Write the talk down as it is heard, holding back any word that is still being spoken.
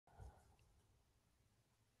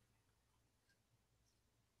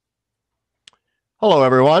Hello,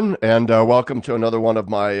 everyone, and welcome to another one of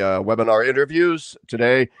my webinar interviews.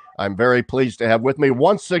 Today, I'm very pleased to have with me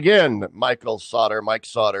once again Mike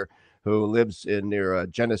Sauter, who lives in near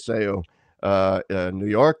Geneseo, New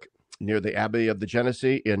York, near the Abbey of the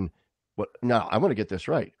Genesee in what? No, I want to get this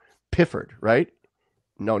right. Pifford, right?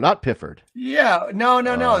 No, not Pifford. Yeah, no.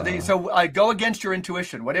 So I go against your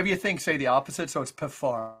intuition. Whatever you think, say the opposite. So it's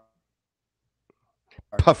Piffard.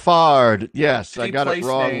 Piffard. Yes, I got it Place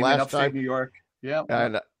wrong name in last upstate time. New York. Yeah.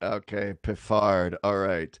 And okay, Piffard. All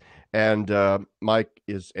right. And Mike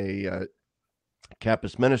is a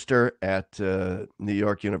campus minister at New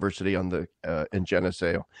York University on the in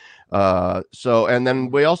Geneseo. And then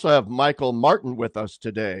we also have Michael Martin with us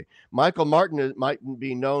today. Michael Martin might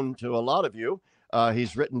be known to a lot of you.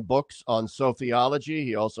 He's written books on Sophiology.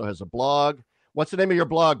 He also has a blog. What's the name of your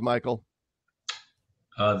blog, Michael?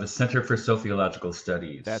 The Center for Sophiological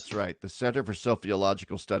Studies. That's right, the Center for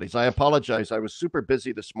Sophiological Studies. I apologize. I was super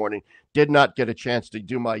busy this morning, did not get a chance to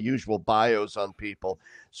do my usual bios on people.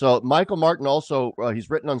 So Michael Martin also,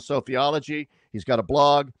 he's written on Sophiology. He's got a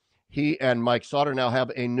blog. He and Mike Sauter now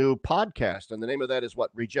have a new podcast, and the name of that is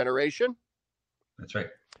what? Regeneration? That's right.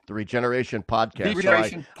 The Regeneration Podcast. The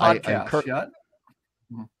Regeneration Podcast,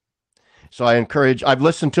 So I encourage, I've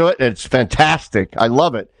listened to it, and it's fantastic. I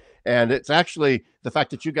love it. And it's actually the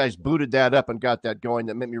fact that you guys booted that up and got that going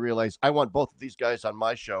that made me realize I want both of these guys on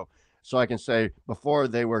my show, so I can say before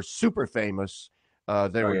they were super famous,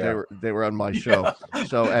 they were on my show. Yeah.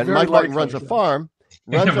 So and Mike Martin runs a farm.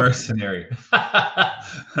 Runs a mercenary.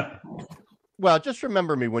 Well, just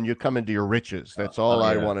remember me when you come into your riches. That's all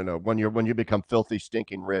I want to know. When you become filthy,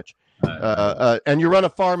 stinking rich, and you run a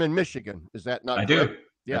farm in Michigan. Is that not? I correct? do.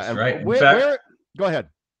 Yeah, that's and right. Where? Go ahead.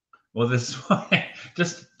 Well,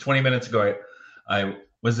 just 20 minutes ago, I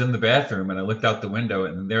was in the bathroom and I looked out the window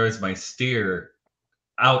and there was my steer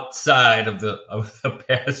outside of the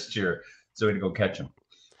pasture. So we had to go catch him.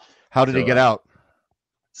 How did he get out?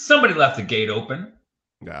 Somebody left the gate open.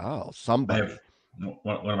 Oh, somebody.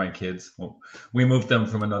 One of my kids. Well, we moved them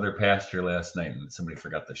from another pasture last night and somebody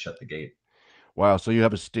forgot to shut the gate. Wow. So you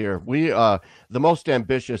have a steer. We, the most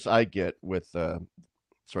ambitious I get with,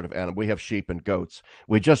 sort of animal. We have sheep and goats.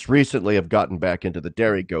 We just recently have gotten back into the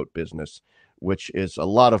dairy goat business, which is a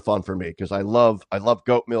lot of fun for me because I love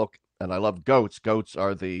goat milk and I love goats. Goats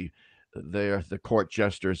are they're the court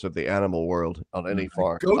jesters of the animal world on any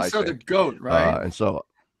farm. Goats are the goat, right? And so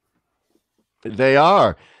they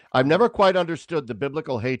are. I've never quite understood the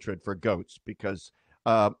biblical hatred for goats because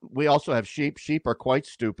we also have sheep. Sheep are quite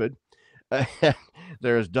stupid.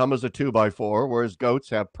 They're as dumb as a 2x4, whereas goats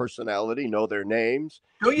have personality, know their names.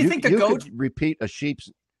 Don't you think the goats repeat a sheep's?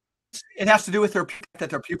 It has to do with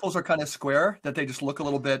their pupils are kind of square, that they just look a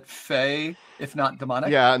little bit fey, if not demonic.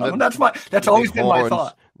 Yeah, and that's always been my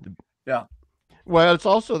thought. Yeah. Well, it's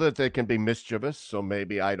also that they can be mischievous, so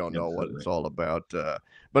maybe I don't know what it's all about.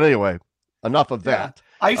 But anyway, enough of that.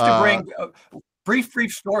 I used to bring brief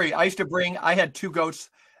story. I had two goats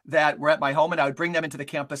that were at my home, and I would bring them into the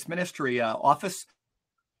campus ministry office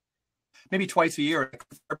maybe twice a year.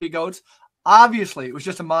 Therapy goats. Obviously, it was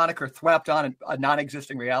just a moniker slapped on a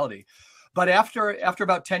non-existing reality. But after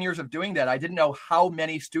about 10 years of doing that, I didn't know how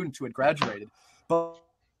many students who had graduated. But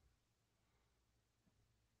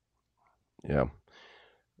yeah.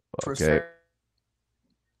 Okay.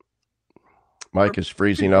 Mike is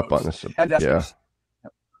freezing up on us. Yeah.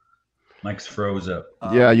 Mike's froze up.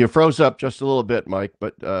 Yeah, you froze up just a little bit, Mike,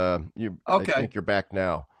 but I think you're back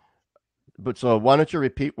now. But so why don't you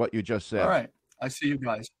repeat what you just said? All right. I see you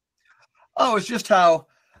guys. Oh, it's just how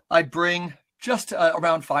I'd bring, just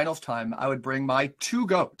around finals time, I would bring my two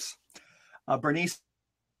goats, Bernice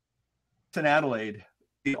and Adelaide,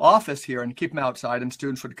 the office here, and keep them outside, and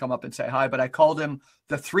students would come up and say hi. But I called them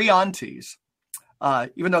the three aunties,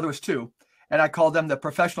 even though there was two. And I called them the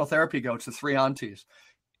professional therapy goats, the three aunties.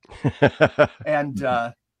 And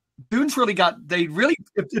students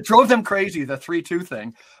it drove them crazy, the 3-2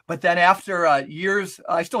 thing. But then after years,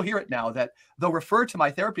 I still hear it now that they'll refer to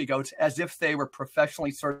my therapy goats as if they were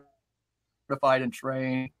professionally certified and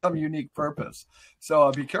trained, some unique purpose.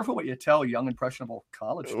 So be careful what you tell young, impressionable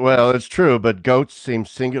college students. Well, it's true, but goats seem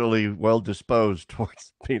singularly well disposed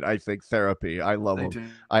towards, I think, therapy. I love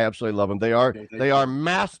them. I absolutely love them. They are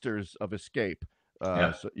masters of escape.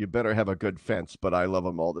 So you better have a good fence, but I love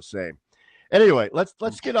them all the same. Anyway,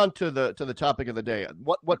 let's get on to the topic of the day.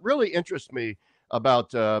 What really interests me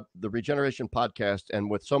about the Regeneration Podcast and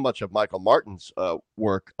with so much of Michael Martin's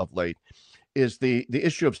work of late is the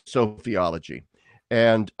issue of Sophiology.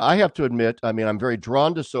 And I have to admit, I mean, I'm very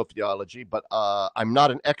drawn to Sophiology, but I'm not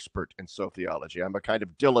an expert in Sophiology. I'm a kind of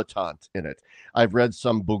dilettante in it. I've read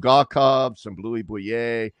some Bulgakov, some Louis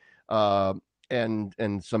Bouillet, uh,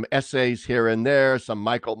 and some essays here and there, some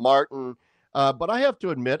Michael Martin. But I have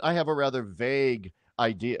to admit, I have a rather vague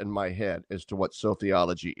idea in my head as to what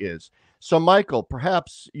Sophiology is. So, Michael,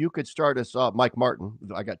 perhaps you could start us off. Mike Martin,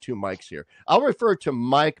 I got two mics here. I'll refer to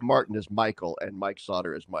Mike Martin as Michael and Mike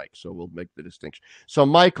Sauter as Mike. So we'll make the distinction. So,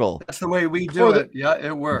 Michael, That's the way we do it. Yeah,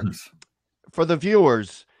 it works. For the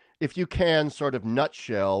viewers, if you can sort of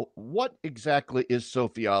nutshell, what exactly is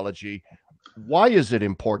Sophiology? Why is it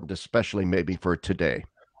important, especially maybe for today?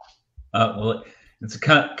 Well, it's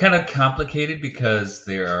kind of complicated because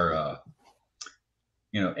there are,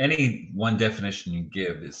 any one definition you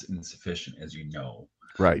give is insufficient, as you know.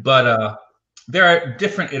 Right. But there are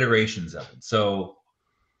different iterations of it. So,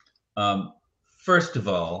 first of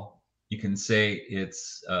all, you can say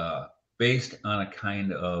it's based on a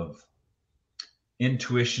kind of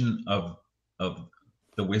intuition of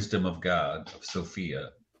the wisdom of God, of Sophia,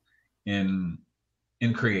 in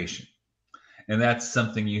creation, and that's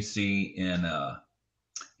something you see in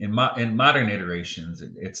modern iterations.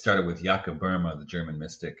 It started with Jakob Böhme, the German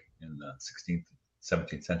mystic in the 16th,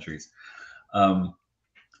 17th centuries,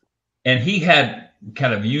 and he had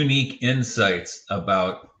kind of unique insights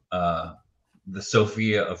about the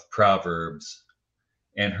Sophia of Proverbs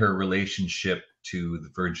and her relationship to the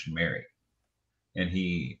Virgin Mary, and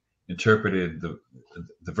he interpreted the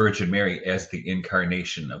Virgin Mary as the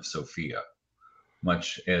incarnation of Sophia,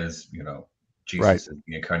 much as Jesus Right. is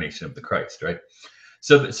the incarnation of the Christ, right?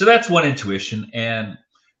 So that's one intuition, and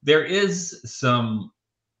there is some,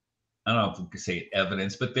 I don't know if we could say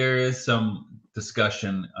evidence, but there is some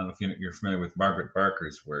discussion. I don't know if you're familiar with Margaret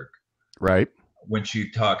Barker's work, Right. when she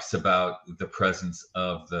talks about the presence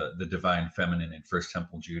of the divine feminine in First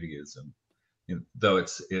Temple Judaism. Though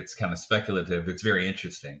it's kind of speculative, it's very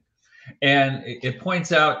interesting, and it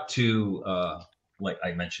points out to like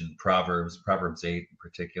I mentioned, Proverbs 8 in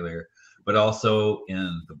particular, but also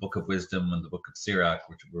in the Book of Wisdom and the Book of Sirach,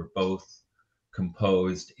 which were both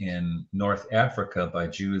composed in North Africa by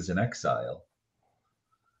Jews in exile.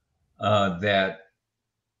 That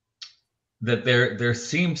there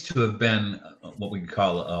seems to have been what we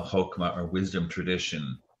call a Chokmah or wisdom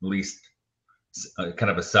tradition, at least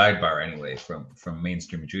kind of a sidebar anyway from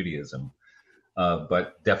mainstream Judaism,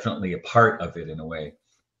 but definitely a part of it in a way.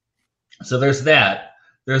 So there's that.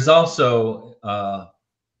 There's also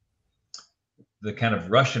the kind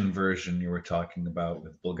of Russian version you were talking about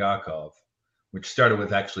with Bulgakov, which started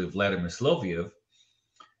with actually Vladimir Soloviev,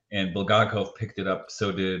 and Bulgakov picked it up.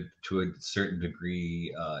 So did, to a certain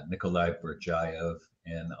degree, Nikolai Berdyaev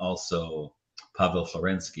and also Pavel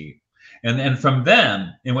Florensky. And then from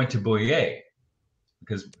then it went to Bouillet,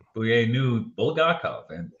 because Bouillet knew Bulgakov,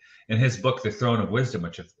 and in his book, The Throne of Wisdom,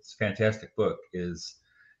 which is a fantastic book, is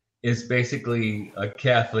basically a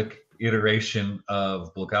Catholic iteration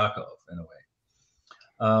of Bulgakov in a way.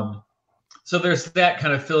 So there's that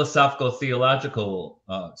kind of philosophical, theological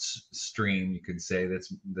stream, you could say,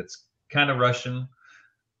 that's kind of Russian,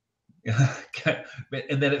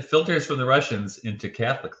 and then it filters from the Russians into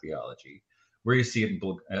Catholic theology, where you see it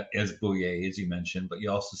as Bouillet, as you mentioned, but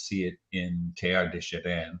you also see it in Teilhard de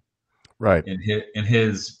Chardin, Right. in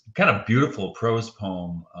his kind of beautiful prose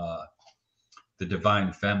poem, The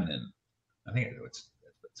Divine Feminine. I think that's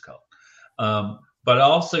what it's called. But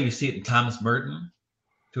also you see it in Thomas Merton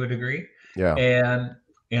to a degree. Yeah.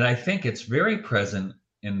 And I think it's very present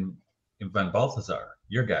in Von Balthasar,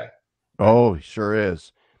 your guy. Oh, sure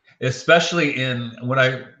is. Especially in it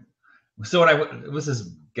was this,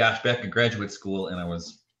 back in graduate school, and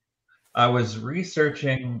I was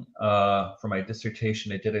researching for my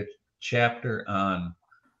dissertation. I did a chapter on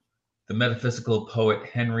the metaphysical poet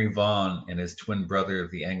Henry Vaughan and his twin brother,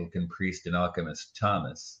 the Anglican priest and alchemist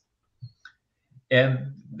Thomas.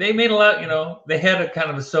 And they made a lot, they had a kind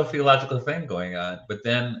of a sophiological thing going on. But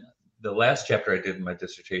then the last chapter I did in my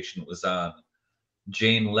dissertation was on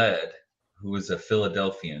Jane Lead, who was a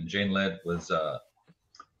Philadelphian. Jane Lead was,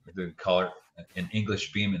 they call her an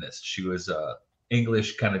English Beemanist. She was a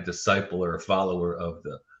English kind of disciple or a follower of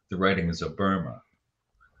the writings of Burma.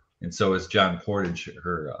 And so is John Portage,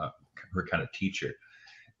 her kind of teacher.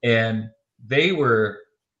 And they were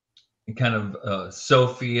kind of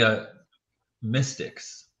Sophia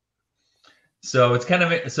mystics. So it's kind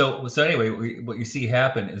of so anyway, what you see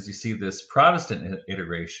happen is you see this Protestant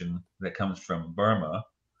iteration that comes from Burma,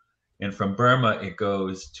 and from Burma it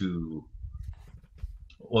goes to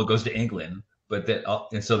England, but that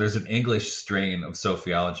and so there's an English strain of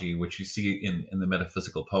Sophiology, which you see in the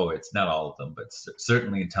metaphysical poets, not all of them, but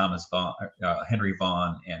certainly in Henry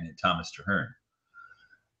Vaughan and in Thomas Traherne.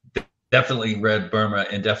 Definitely read Burma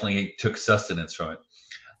and definitely took sustenance from it.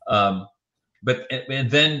 But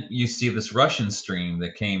then you see this Russian stream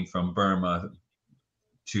that came from Burma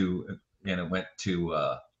to, and it went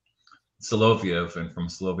to Soloviev, and from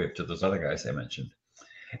Soloviev to those other guys I mentioned.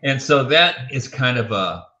 And so that is kind of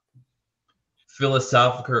a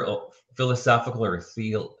philosophical or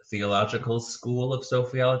theological school of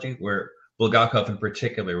Sophiology, where Bulgakov in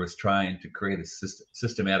particular was trying to create a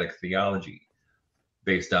systematic theology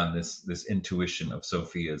based on this intuition of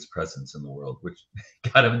Sophia's presence in the world, which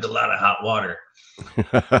got him into a lot of hot water.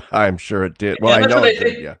 I'm sure it did. Well, I know it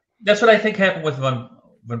did, yeah. That's what I think happened with von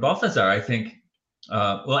Balthasar. I think,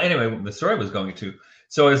 well, anyway, the story was going to.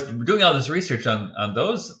 So I was doing all this research on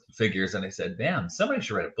those figures, and I said, damn, somebody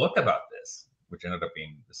should write a book about this, which ended up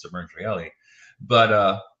being The Submerged Reality.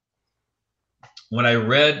 But when I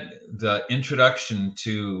read the introduction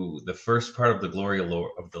to the first part of the Glory of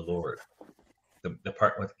the Lord, the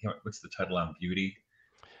part with, what's the title on beauty?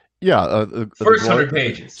 Yeah, first 100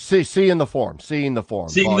 pages. Seeing the form.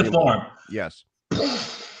 Yes.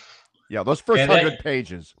 Yeah, those first 100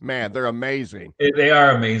 pages, man, they're amazing. They are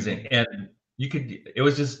amazing, and it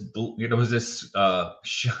was this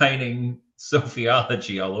shining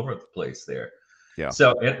Sophiology all over the place there. Yeah.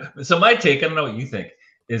 So my take, I don't know what you think,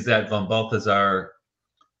 is that von Balthasar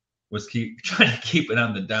was trying to keep it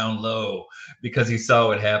on the down low because he saw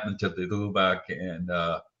what happened to the Lubac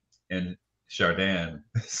and Chardin.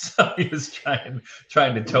 So he was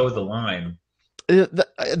trying to toe the line.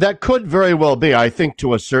 That could very well be. I think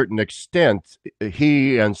to a certain extent,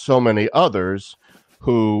 he and so many others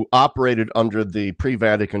who operated under the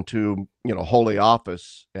pre-Vatican II, Holy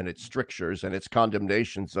Office and its strictures and its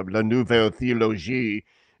condemnations of La Nouvelle Théologie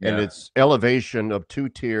and its elevation of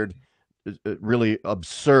two-tiered, really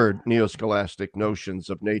absurd neo-scholastic notions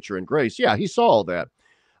of nature and grace. Yeah, he saw all that.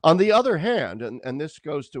 On the other hand, and this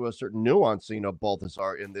goes to a certain nuancing of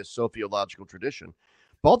Balthasar in this sophiological tradition,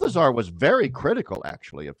 Balthasar was very critical,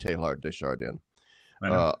 actually, of Teilhard de Chardin.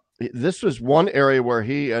 This was one area where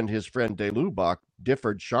he and his friend de Lubac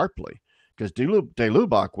differed sharply, because de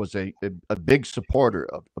Lubac was a big supporter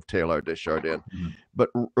of Teilhard de Chardin. Mm-hmm.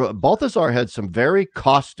 But Balthasar had some very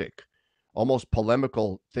caustic, almost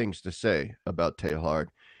polemical things to say about Teilhard,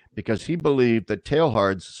 because he believed that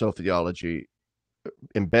Teilhard's sophiology,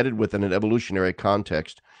 embedded within an evolutionary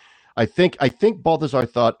context, I think Balthasar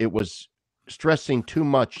thought it was stressing too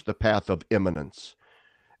much the path of immanence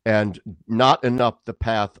and not enough the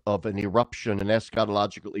path of an eruption, an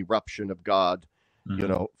eschatological eruption of God,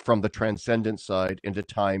 mm-hmm. From the transcendent side into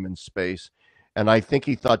time and space. And I think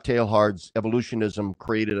he thought Teilhard's evolutionism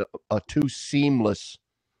created a too seamless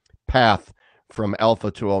path from alpha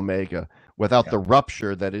to omega without the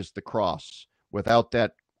rupture that is the cross, without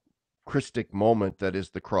that Christic moment that is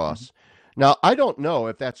the cross. Mm-hmm. Now, I don't know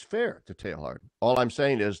if that's fair to Teilhard. All I'm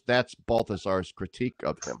saying is that's Balthasar's critique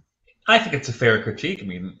of him. I think it's a fair critique. I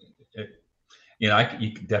mean, you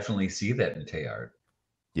can definitely see that in Teilhard.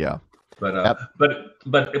 Yeah, but on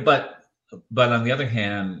the other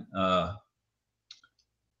hand,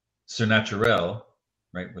 Surnaturel,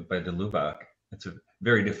 right, by de Lubac, it's a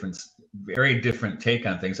very different take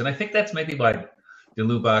on things, and I think that's maybe why de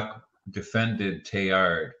Lubac defended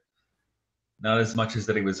Teilhard. Not as much as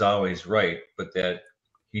that he was always right, but that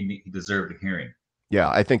he deserved a hearing. Yeah,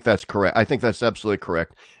 I think that's correct. I think that's absolutely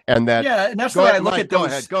correct. And that and that's why I look at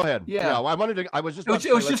those. Go ahead. Yeah, I was just.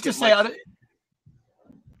 It was just to say,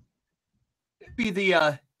 be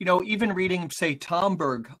the even reading, say,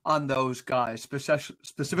 Tomberg on those guys,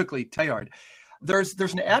 specifically Teilhard. There's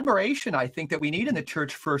an admiration, I think, that we need in the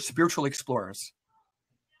church for spiritual explorers.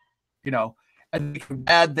 And I'm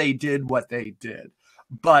glad they did what they did.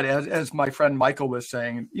 But as my friend Michael was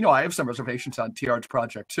saying, I have some reservations on Teilhard's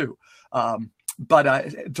project too. But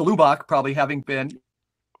de Lubac, probably having been,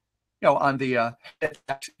 on the,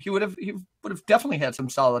 he would have definitely had some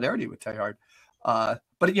solidarity with Teilhard. But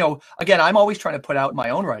again, I'm always trying to put out in my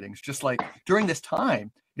own writings, just like during this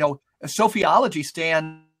time, Sophiology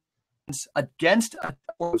stands against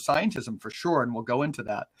scientism for sure, and we'll go into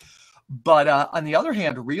that. But on the other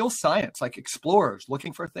hand, real science, like explorers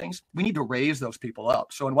looking for things, we need to raise those people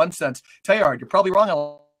up. So in one sense, Teilhard, you're probably wrong on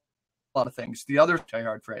a lot of things. The other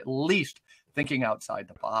Teilhard, for at least thinking outside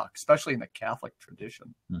the box, especially in the Catholic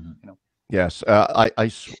tradition. Mm-hmm. Yes, I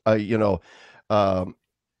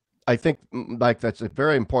think, Mike, that's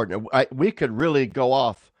very important. We could really go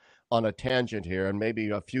off on a tangent here, and maybe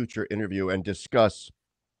a future interview, and discuss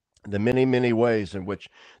the many, many ways in which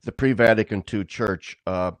the pre-Vatican II Church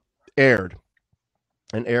erred,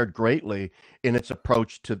 and erred greatly in its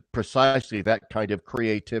approach to precisely that kind of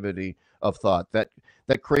creativity of thought, that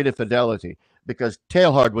creative fidelity. Because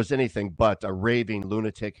Teilhard was anything but a raving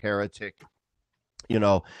lunatic heretic. You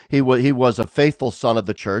know, he was a faithful son of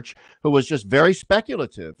the church who was just very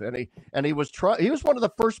speculative, and he was one of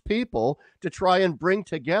the first people to try and bring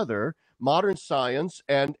together modern science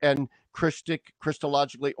and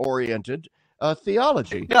Christologically oriented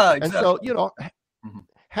theology. Yeah, And so, exactly. Mhm.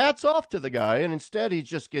 hats off to the guy. And instead, he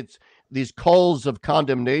just gets these coals of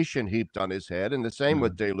condemnation heaped on his head, and the same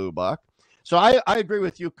with de Lubac. So I agree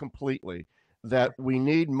with you completely that we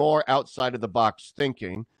need more outside of the box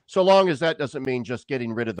thinking, so long as that doesn't mean just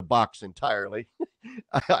getting rid of the box entirely.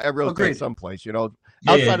 I wrote that Agreed. someplace, Yeah,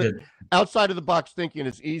 outside of outside of the box thinking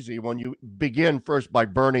is easy when you begin first by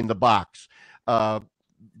burning the box.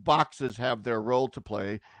 Boxes have their role to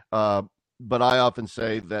play, but I often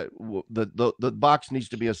say that the box needs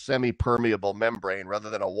to be a semi-permeable membrane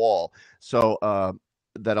rather than a wall, so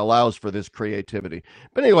that allows for this creativity.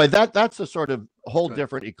 But anyway, that's a sort of whole Good.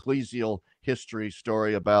 different ecclesial history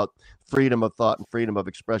story about freedom of thought and freedom of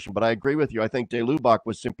expression. But I agree with you. I think de Lubac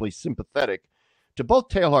was simply sympathetic to both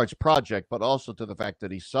Teilhard's project, but also to the fact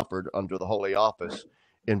that he suffered under the Holy Office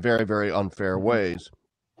in very, very unfair ways.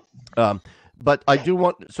 But I do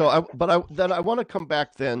want then I want to come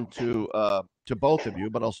back then to both of you,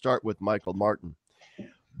 but I'll start with Michael Martin.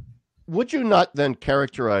 Would you not then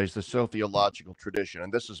characterize the sophiological tradition,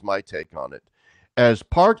 and this is my take on it, as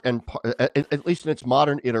part and at least in its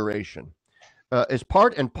modern iteration, as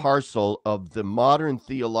part and parcel of the modern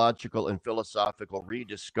theological and philosophical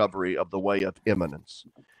rediscovery of the way of immanence?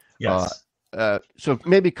 Yes. So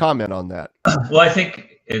maybe comment on that. Well, I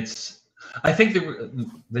think this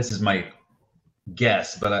is my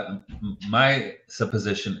guess, but my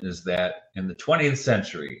supposition is that in the 20th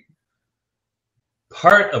century,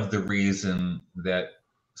 part of the reason that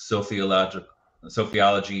Sophiology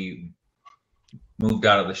moved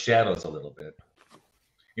out of the shadows a little bit,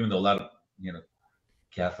 even though a lot of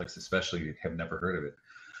Catholics especially have never heard of it,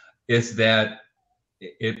 is that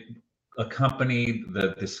it accompanied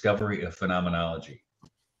the discovery of phenomenology.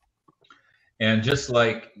 And just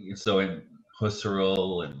like so in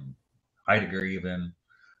Husserl and Heidegger, even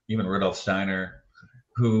Rudolf Steiner,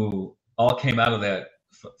 who all came out of that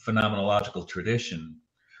phenomenological tradition,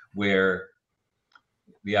 where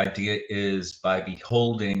the idea is by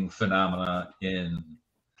beholding phenomena in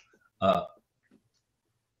a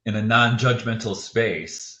non-judgmental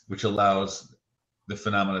space, which allows the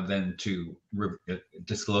phenomena then to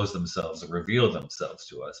disclose themselves or reveal themselves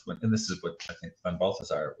to us. And this is what I think von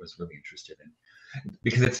Balthasar was really interested in,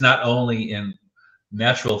 because it's not only in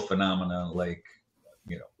natural phenomena like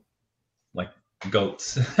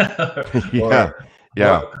goats,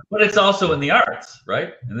 Yeah. but it's also in the arts,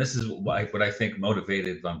 right? And this is what I think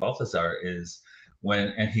motivated von Balthasar is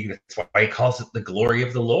that's why he calls it the glory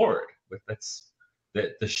of the Lord. That's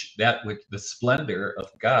the splendor of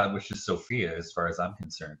God, which is Sophia, as far as I'm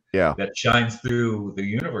concerned. Yeah. That shines through the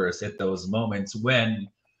universe at those moments when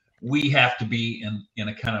we have to be in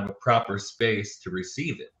a kind of a proper space to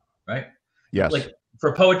receive it, right? Yes. Like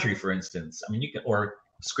for poetry, for instance, I mean, or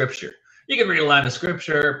scripture. You can read a line of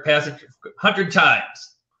scripture, passage 100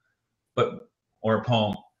 times, or a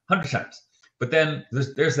poem 100 times. But then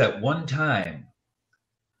there's that one time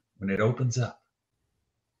when it opens up.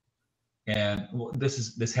 And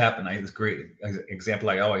this happened. I have this great example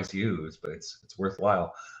I always use, but it's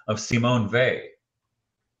worthwhile, of Simone Weil,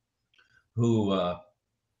 who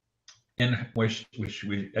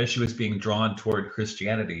as she was being drawn toward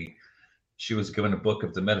Christianity, she was given a book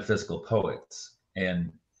of the metaphysical poets,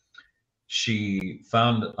 and she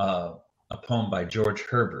found a poem by George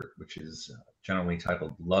Herbert, which is generally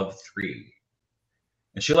titled Love 3.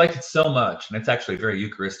 And she liked it so much, and it's actually a very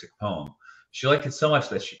Eucharistic poem. She liked it so much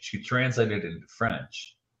that she translated it into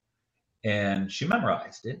French, and she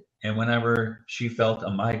memorized it. And whenever she felt a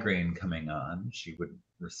migraine coming on, she would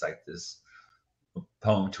recite this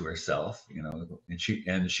poem to herself, and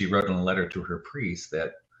she wrote in a letter to her priest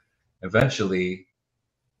that eventually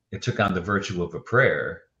it took on the virtue of a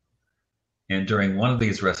prayer. And during one of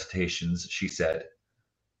these recitations, she said,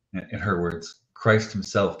 in her words, Christ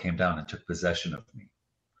himself came down and took possession of me.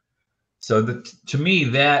 So to me,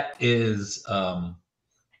 that is, that's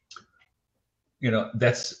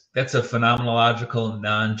a phenomenological,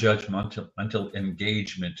 non-judgmental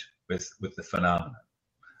engagement with the phenomenon,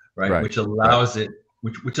 right? Which allows it,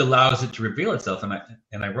 which allows it to reveal itself. And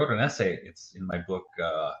I wrote an essay. It's in my book,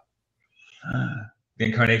 the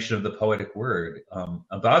incarnation of the poetic word,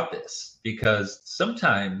 about this, because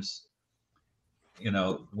sometimes,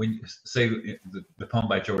 when you say the poem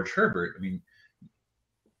by George Herbert, I mean,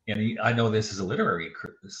 and I know this as a literary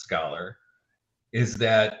scholar, is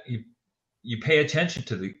that you pay attention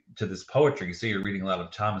to this poetry. You say you're reading a lot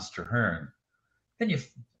of Thomas Traherne, then you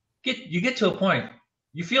get to a point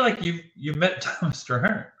you feel like you've met Thomas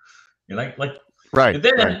Traherne. You're like right. And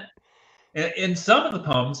then right. in some of the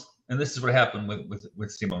poems, and this is what happened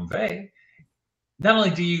with Simone Weil, not only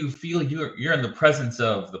do you feel you're in the presence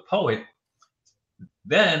of the poet,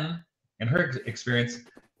 then in her experience,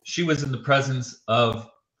 she was in the presence of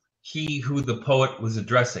he who the poet was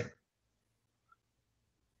addressing.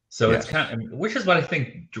 So Yes. it's kind of, which is what I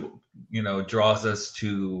think, draws us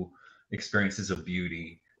to experiences of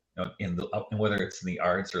beauty, in whether it's in the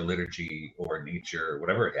arts or liturgy or nature, or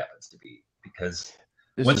whatever it happens to be, because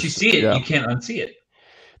once you see it, you can't unsee it.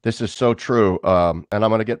 This is so true. And I'm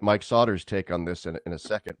going to get Mike Sauter's take on this in a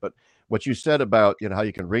second. But what you said about, how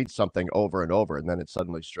you can read something over and over and then it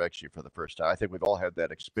suddenly strikes you for the first time. I think we've all had that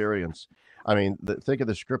experience. I mean, think of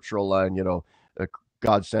the scriptural line,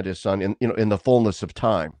 God sent his son in the fullness of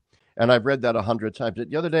time. And I've read that 100 times.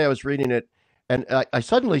 The other day I was reading it and I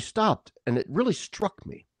suddenly stopped and it really struck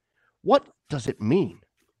me. What does it mean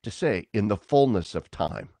to say in the fullness of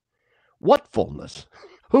time? What fullness?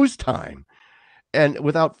 Whose time? And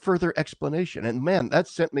without further explanation. And man, that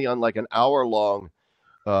sent me on like an hour-long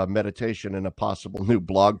meditation and a possible new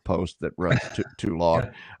blog post that runs too long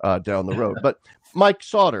down the road. But Mike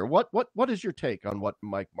Sauter, what is your take on what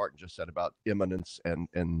Mike Martin just said about immanence and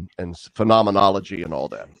phenomenology and all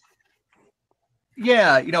that?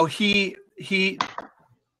 Yeah, he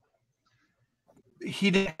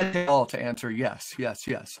didn't at all to answer yes.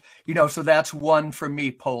 So that's one for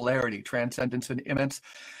me: polarity, transcendence, and immanence.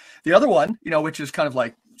 The other one, which is kind of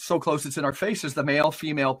like so close it's in our face, is the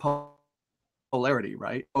male-female polarity,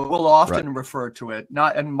 right? We'll often refer to it,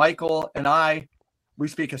 and Michael and I, we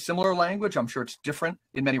speak a similar language. I'm sure it's different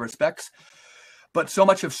in many respects, but so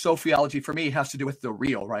much of Sophiology for me has to do with the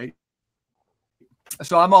real, right?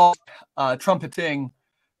 So I'm all trumpeting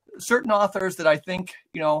certain authors that I think,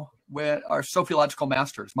 are sophiological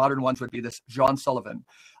masters. Modern ones would be this Jean Sullivan,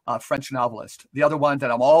 French novelist. The other one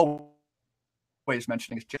that I'm always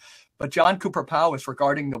mentioning is Chapp. But John Cooper Powell is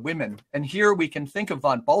regarding the women. And here we can think of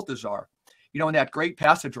von Balthasar, in that great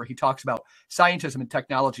passage where he talks about scientism and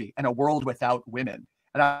technology and a world without women.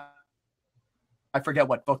 And I forget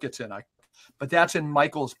what book it's in, but that's in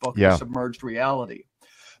Michael's book, The Submerged Reality.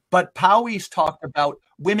 But Powey's talked about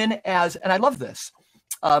women as, and I love this,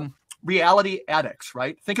 reality addicts,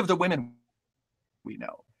 right? Think of the women we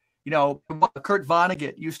know. Kurt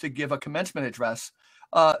Vonnegut used to give a commencement address,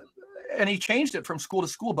 and he changed it from school to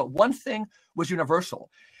school. But one thing was universal.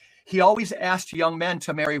 He always asked young men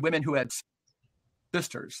to marry women who had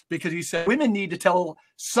sisters, because he said women need to tell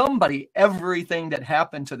somebody everything that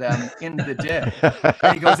happened to them in the day.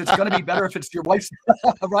 And he goes, it's going to be better if it's your wife's,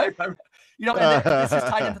 right? And this is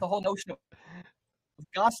tied into the whole notion of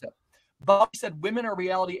gossip. But he said women are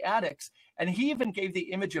reality addicts. And he even gave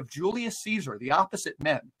the image of Julius Caesar, the opposite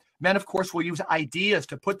men. Men, of course, will use ideas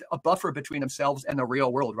to put a buffer between themselves and the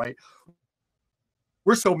real world, right?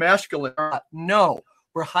 We're so masculine. No,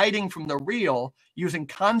 we're hiding from the real using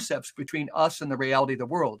concepts between us and the reality of the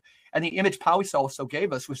world. And the image Powys also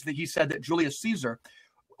gave us was that he said that Julius Caesar,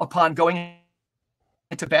 upon going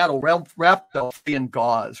into battle, wrapped in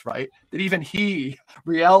gauze, right? That even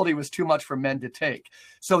reality was too much for men to take.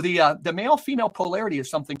 So the male-female polarity is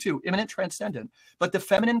something too, immanent, transcendent. But the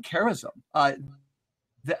feminine charism,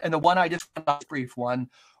 and the one I just brief one,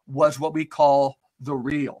 was what we call the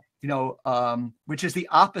real, which is the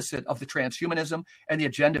opposite of the transhumanism and the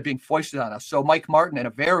agenda being foisted on us. So Mike Martin, in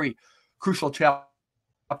a very crucial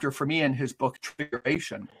chapter for me in his book,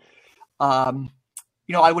 Transfiguration,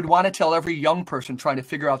 I would want to tell every young person trying to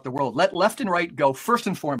figure out the world, let left and right go first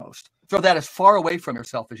and foremost. Throw that as far away from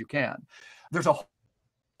yourself as you can. There's a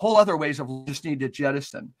whole other ways of just need to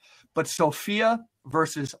jettison. But Sophia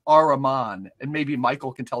versus Ahriman, and maybe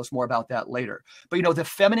Michael can tell us more about that later. But, the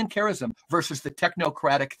feminine charism versus the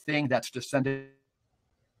technocratic thing that's descending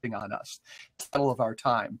on us. It's the battle of our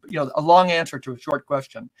time. A long answer to a short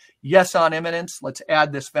question. Yes, on immanence. Let's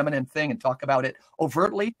add this feminine thing and talk about it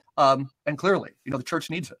overtly and clearly. The church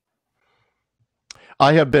needs it.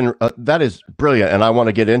 I have been, that is brilliant. And I want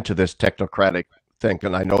to get into this technocratic thing.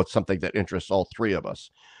 And I know it's something that interests all three of us.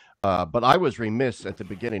 But I was remiss at the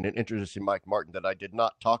beginning in introducing Mike Martin that I did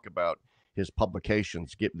not talk about his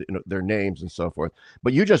publications, give their names and so forth.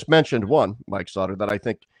 But you just mentioned one, Mike Sauter, that I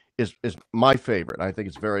think is my favorite. I think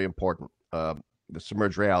it's very important. the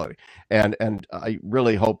submerged reality. And I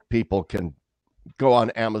really hope people can go on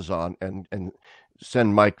Amazon and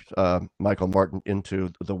send Michael Martin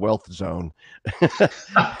into the wealth zone.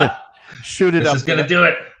 Shoot it This up. is gonna do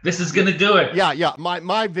it. This is gonna do it. Yeah.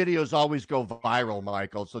 My videos always go viral,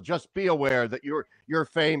 Michael. So just be aware that your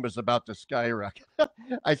fame is about to skyrocket.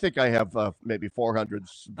 I think I have maybe 400,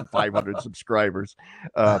 500 subscribers.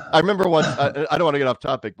 I remember once. I don't want to get off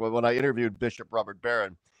topic, but when I interviewed Bishop Robert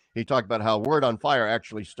Barron, he talked about how Word on Fire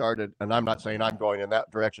actually started, and I'm not saying I'm going in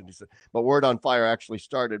that direction. He said, but Word on Fire actually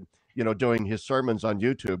started, doing his sermons on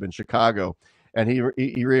YouTube in Chicago, and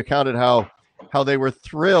he recounted how they were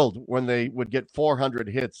thrilled when they would get 400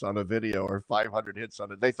 hits on a video or 500 hits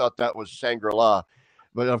on it. They thought that was Shangri-La.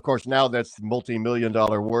 But of course, now that's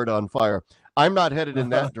multi-million-dollar Word on Fire. I'm not headed in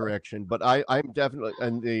that direction, but I'm definitely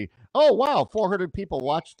in oh, wow, 400 people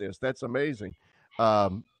watched this. That's amazing.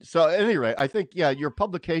 So at any rate, I think, your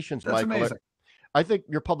publications, That's Michael, amazing. I think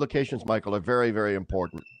your publications, Michael, are very, very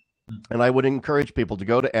important. And I would encourage people to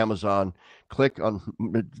go to Amazon, click on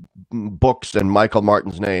books and Michael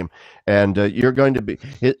Martin's name, and you're going to be.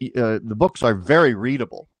 The books are very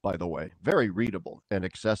readable, by the way, very readable and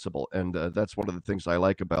accessible, and that's one of the things I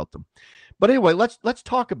like about them. But anyway, let's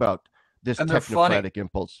talk about this technocratic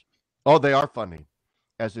impulse. Oh, they are funny,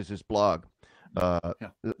 as is his blog.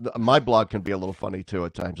 My blog can be a little funny too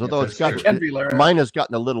at times, although mine has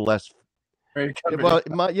gotten a little less. Well,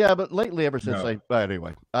 but lately, ever since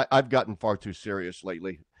I've gotten far too serious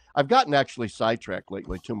lately. I've gotten actually sidetracked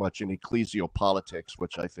lately too much in ecclesiopolitics,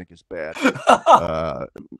 which I think is bad.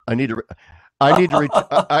 I need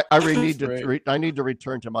to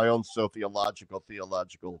return to my own Sophiological,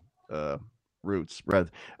 theological roots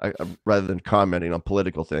rather than commenting on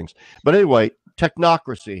political things. But anyway,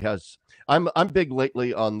 technocracy has. I'm big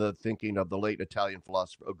lately on the thinking of the late Italian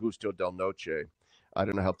philosopher Augusto Del Noce. I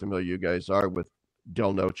don't know how familiar you guys are with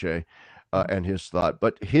Del Noce and his thought,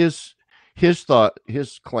 but his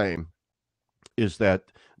claim is that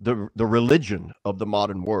the religion of the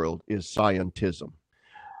modern world is scientism.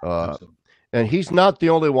 And he's not the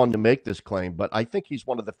only one to make this claim, but I think he's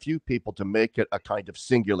one of the few people to make it a kind of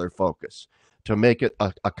singular focus, to make it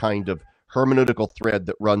a kind of hermeneutical thread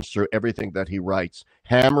that runs through everything that he writes,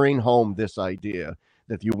 hammering home this idea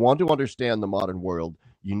that if you want to understand the modern world,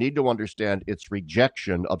 you need to understand its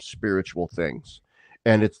rejection of spiritual things.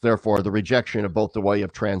 And it's therefore the rejection of both the way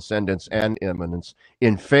of transcendence and immanence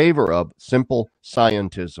in favor of simple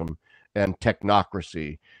scientism and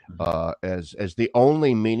technocracy as the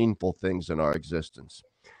only meaningful things in our existence.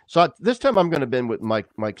 So this time I'm going to begin with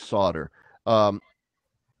Mike Sauter.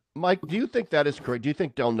 Mike, do you think that is correct? Do you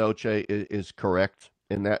think Del Noce is correct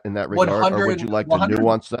in that regard, or would you like to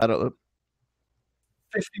nuance that a little?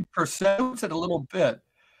 50% a little bit.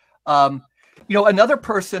 Another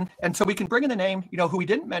person, and so we can bring in the name, who we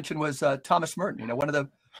didn't mention was Thomas Merton,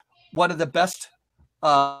 one of the best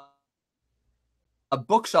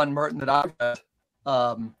books on Merton that I've read.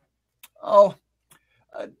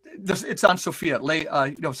 It's on Sophia.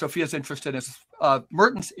 Sophia's interest in his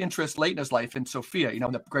Merton's interest late in his life in Sophia,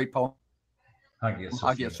 the great poem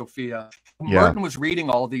Hagia Sophia. Yeah. Merton was reading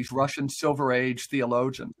all of these Russian Silver Age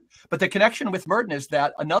theologians. But the connection with Merton is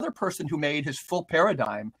that another person who made his full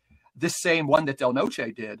paradigm, this same one that Del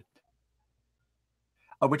Noce did,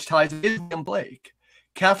 which ties in William Blake.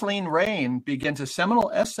 Kathleen Rain begins a seminal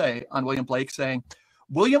essay on William Blake saying,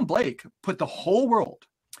 William Blake put the whole world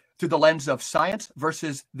through the lens of science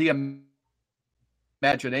versus the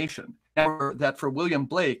imagination. Now, that for William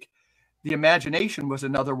Blake, the imagination was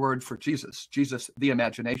another word for Jesus, the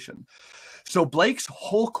imagination. So Blake's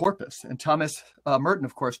whole corpus, and Thomas Merton,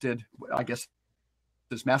 of course, did, I guess,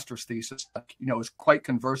 his master's thesis, is quite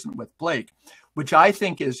conversant with Blake, which I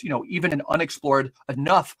think is, even an unexplored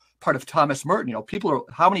enough part of Thomas Merton.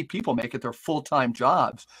 How many people make it their full-time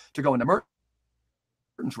jobs to go into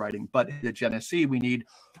Merton's writing? But the Genesee, we need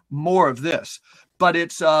more of this. But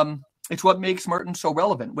it's what makes Merton so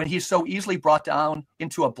relevant when he's so easily brought down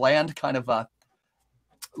into a bland kind of a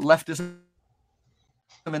leftism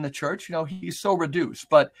in the church. He's so reduced.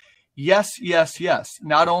 But yes.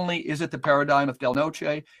 Not only is it the paradigm of Del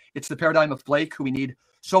Noce, it's the paradigm of Blake, who we need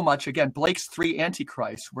so much. Again, Blake's three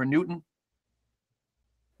antichrists were Newton,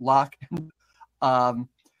 Locke, and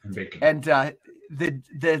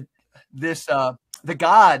the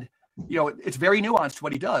God. It's very nuanced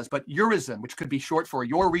what he does, but Eurism, which could be short for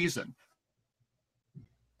your reason,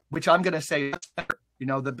 which I'm going to say,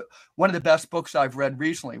 one of the best books I've read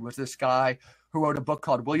recently was this guy who wrote a book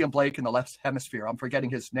called William Blake in the Left Hemisphere. I'm forgetting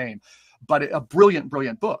his name, but a brilliant,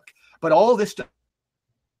 brilliant book. But all this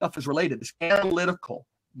stuff is related, this analytical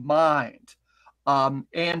mind.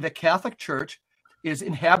 And the Catholic Church is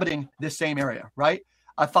inhabiting this same area, right?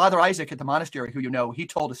 Father Isaac at the monastery, who you know, he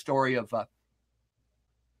told a story of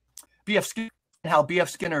B.F. Skinner, how B.F.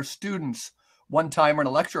 Skinner's students one time were in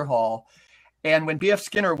a lecture hall, and when B.F.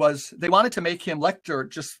 Skinner they wanted to make him lecture,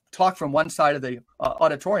 just talk from one side of the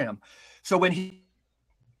auditorium. So when he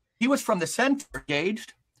was from the center,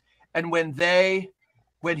 engaged, and when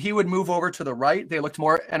he would move over to the right, they looked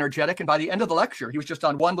more energetic. And by the end of the lecture, he was just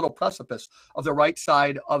on one little precipice of the right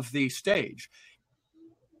side of the stage.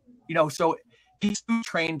 So he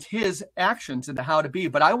trained his actions into how to be.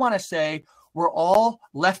 But I want to say we're all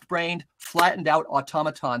left-brained, flattened out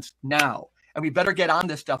automatons now. And we better get on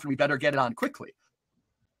this stuff, and we better get it on quickly.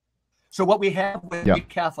 So what we have with the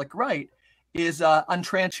Catholic right is on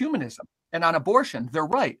transhumanism and on abortion. They're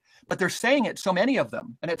right, but they're saying it, so many of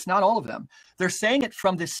them, and it's not all of them, they're saying it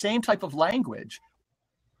from the same type of language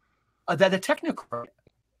that the technocracy.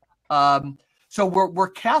 So we're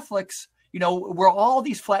Catholics, we're all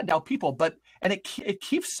these flattened out people, and it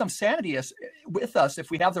keeps some sanity with us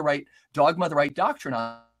if we have the right dogma, the right doctrine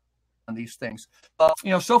on these things.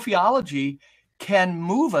 Sophiology can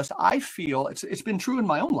move us. I feel it's been true in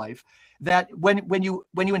my own life that when you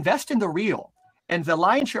invest in the real, and the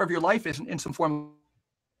lion's share of your life is in some form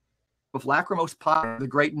of lachrymose power, the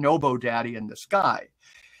great Nobo Daddy in the sky,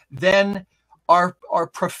 then our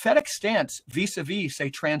prophetic stance vis-a-vis, say,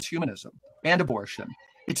 transhumanism and abortion,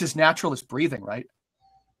 it's as natural as breathing, right?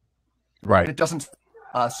 Right. It doesn't.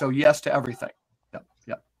 So yes to everything.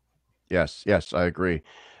 Yep. Yes, I agree.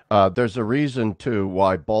 There's a reason, too,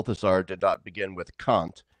 why Balthasar did not begin with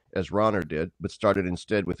Kant, as Rahner did, but started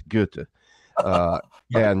instead with Goethe.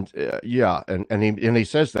 And he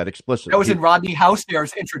says that explicitly. That was in Rodney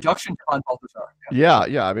Houseair's introduction to Kant Balthasar.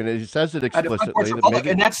 Yeah. I mean, he says it explicitly.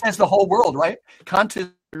 And that says the whole world, right? Kant is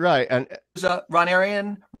right, and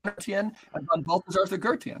Rahnerian, and von Balthasar is the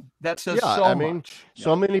Goethean. That says so much.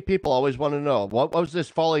 So many people always want to know, what was this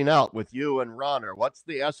falling out with you and Rahner? What's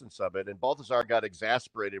the essence of it? And Balthasar got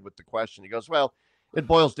exasperated with the question. He goes, well, it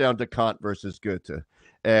boils down to Kant versus Goethe.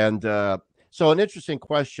 And so an interesting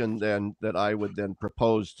question then that I would then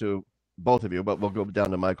propose to both of you, but we'll go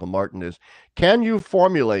down to Michael Martin, is, can you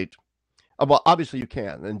formulate, well, obviously you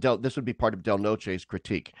can, and this would be part of Del Noce's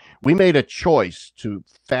critique. We made a choice to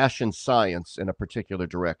fashion science in a particular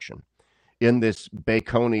direction, in this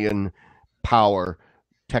Baconian power,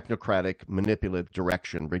 technocratic, manipulative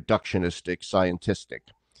direction, reductionistic, scientistic.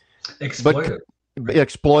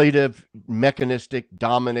 Exploitive, mechanistic,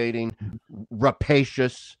 dominating,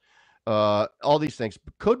 rapacious, all these things.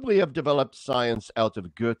 Could we have developed science out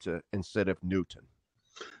of Goethe instead of Newton?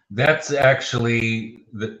 That's actually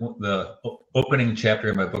the opening chapter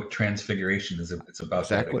of my book, Transfiguration. It's about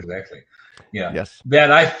that exactly. Yeah. Yes.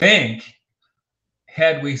 That I think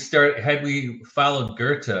had we followed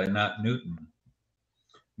Goethe and not Newton,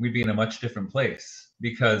 we'd be in a much different place,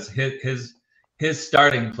 because his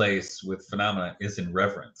starting place with phenomena is in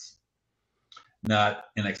reverence, not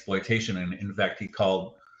in exploitation. And in fact, he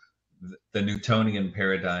called the Newtonian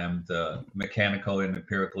paradigm the mechanical and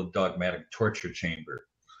empirical dogmatic torture chamber,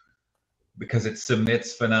 because it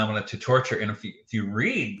submits phenomena to torture. And if you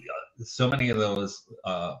read so many of those,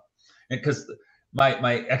 because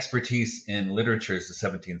my expertise in literature is the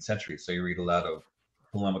 17th century, so you read a lot of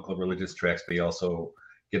polemical religious tracts, but you also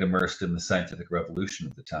get immersed in the scientific revolution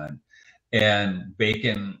of the time. And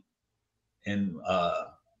Bacon and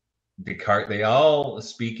Descartes, they all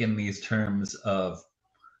speak in these terms of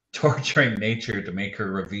torturing nature to make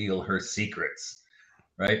her reveal her secrets,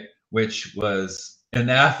 right? Which was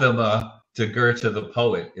anathema to Goethe the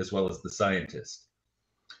poet as well as the scientist.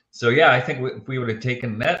 So yeah, I think if we would have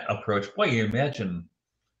taken that approach, boy, you imagine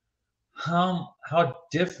how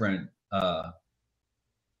different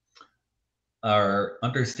our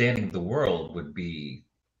understanding of the world would be,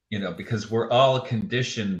 because we're all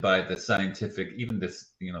conditioned by the scientific, even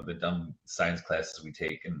this, the dumb science classes we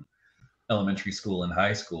take in elementary school and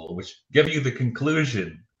high school, which give you the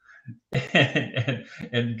conclusion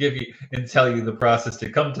and give you and tell you the process to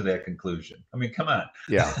come to that conclusion. I mean, come on.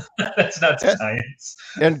 Yeah. That's not science.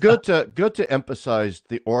 And Goethe emphasized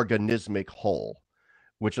the organismic whole,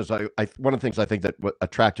 which is one of the things I think that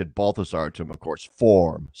attracted Balthasar to him, of course: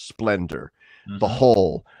 form, splendor, the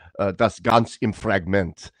whole, das Ganz im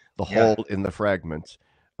Fragment, the whole in the fragment,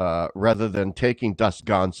 rather than taking das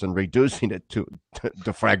Ganz and reducing it to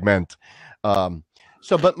the fragment.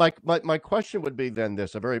 But my question would be then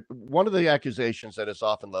this: one of the accusations that is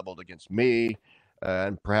often leveled against me,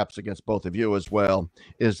 and perhaps against both of you as well,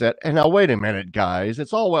 is that, and now wait a minute, guys,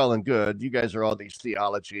 it's all well and good. You guys are all these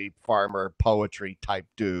theology, farmer, poetry type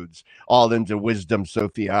dudes, all into wisdom,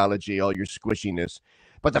 Sophiology, all your squishiness.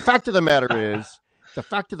 But the fact of the matter is, The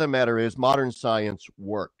fact of the matter is modern science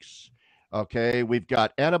works. Okay, we've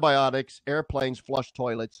got antibiotics, airplanes, flush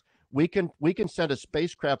toilets. We can send a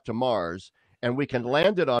spacecraft to Mars, and we can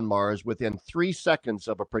land it on Mars within 3 seconds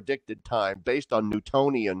of a predicted time based on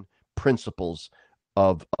Newtonian principles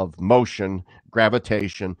of motion,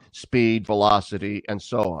 gravitation, speed, velocity, and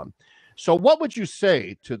so on. So, what would you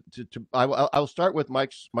say I'll start with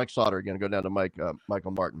Mike Sauter again. Go down to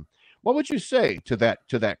Michael Martin. What would you say to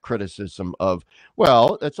that criticism of,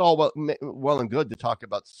 well, it's all well and good to talk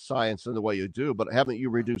about science in the way you do, but haven't you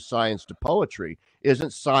reduced science to poetry?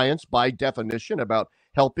 Isn't science by definition about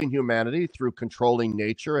helping humanity through controlling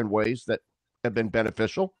nature in ways that have been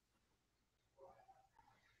beneficial?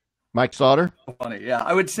 Mike Sauter? Funny, yeah.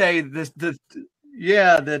 I would say the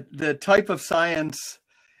type of science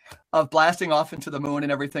of blasting off into the moon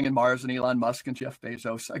and everything in Mars and Elon Musk and Jeff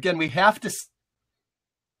Bezos. Again, we have to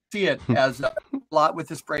see it as a lot with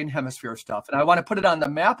this brain hemisphere stuff. And I want to put it on the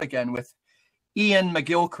map again with Ian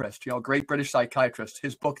McGilchrist, great British psychiatrist,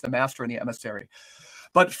 his book, The Master and the Emissary.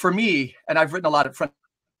 But for me, and I've written a lot at Front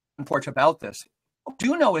Porch about this, what I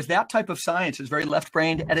do know is that type of science is very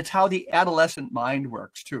left-brained, and it's how the adolescent mind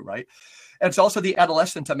works too, right? And it's also the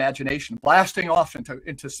adolescent imagination blasting off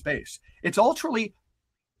into space. It's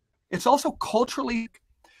also culturally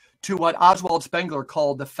to what Oswald Spengler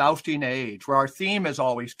called the Faustian age, where our theme is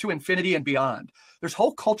always to infinity and beyond. There's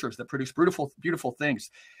whole cultures that produce beautiful, beautiful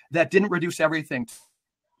things that didn't reduce everything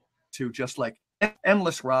to just like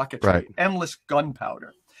endless rocketry, right, endless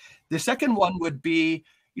gunpowder. The second one would be,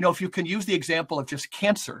 if you can use the example of just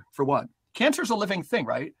cancer for one. Cancer is a living thing,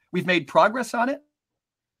 right? We've made progress on it.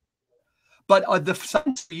 But the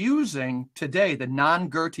science we're using today, the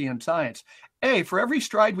non-Goethean science, for every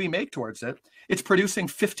stride we make towards it, it's producing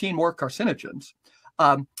 15 more carcinogens.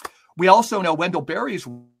 We also know Wendell Berry's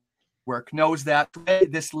work knows that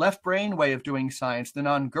this left brain way of doing science, the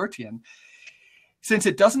non-Goethean, since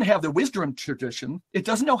it doesn't have the wisdom tradition, it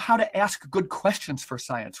doesn't know how to ask good questions for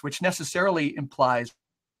science, which necessarily implies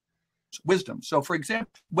wisdom. So, for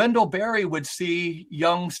example, Wendell Berry would see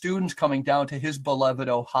young students coming down to his beloved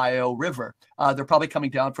Ohio River. They're probably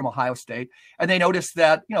coming down from Ohio State, and they notice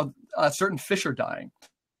that certain fish are dying.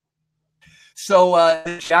 So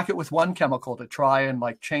they jack it with one chemical to try and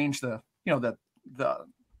change the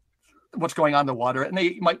what's going on in the water, and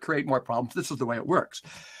they might create more problems. This is the way it works.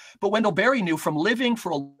 But Wendell Berry knew from living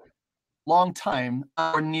for a long time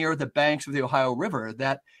near the banks of the Ohio River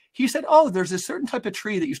that he said, there's a certain type of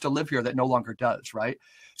tree that used to live here that no longer does, right?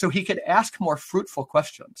 So he could ask more fruitful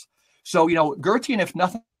questions. So, Goethean, if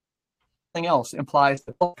nothing else, implies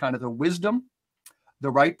kind of the wisdom,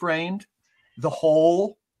 the right-brained, the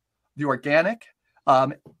whole, the organic,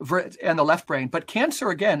 and the left brain. But cancer,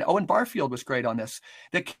 again, Owen Barfield was great on this,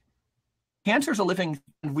 that cancer is a living,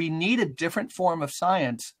 we need a different form of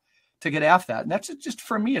science to get after that. And that's just,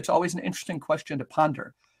 for me, it's always an interesting question to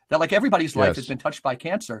ponder. That everybody's life has been touched by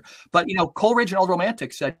cancer. But, Coleridge and old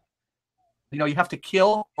romantics said, you have to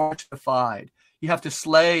kill or to divide. You have to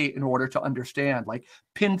slay in order to understand,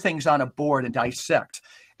 pin things on a board and dissect.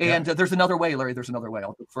 And there's another way, Larry, there's another way.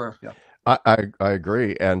 I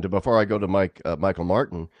agree. And before I go to Michael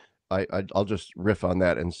Martin, I'll just riff on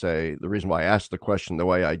that and say the reason why I asked the question the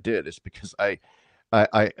way I did is because I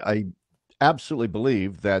absolutely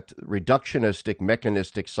believe that reductionistic,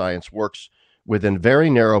 mechanistic science works within very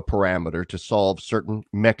narrow parameter to solve certain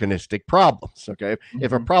mechanistic problems. Okay. Mm-hmm.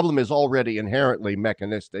 If a problem is already inherently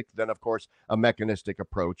mechanistic, then of course a mechanistic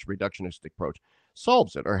approach, reductionistic approach,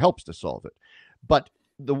 solves it or helps to solve it. But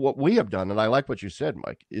what we have done, and I like what you said,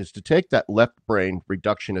 Mike, is to take that left brain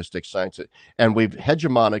reductionistic science and we've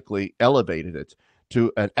hegemonically elevated it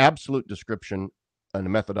to an absolute description and a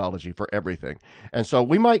methodology for everything. And so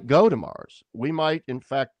we might go to Mars. We might, in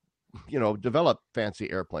fact, develop fancy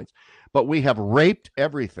airplanes, but we have raped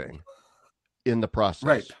everything in the process,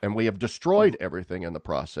 right, and we have destroyed everything in the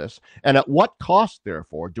process. And at what cost,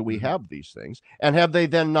 therefore, do we have these things? And have they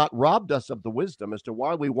then not robbed us of the wisdom as to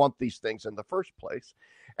why we want these things in the first place?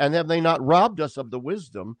 And have they not robbed us of the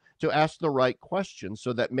wisdom to ask the right questions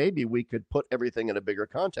so that maybe we could put everything in a bigger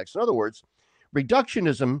context? In other words,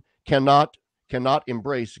 reductionism cannot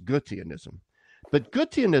embrace Goetheanism. But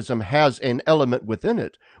Goetheanism has an element within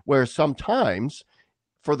it where sometimes,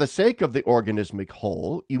 for the sake of the organismic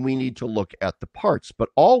whole, we need to look at the parts, but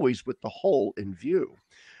always with the whole in view.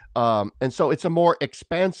 And so it's a more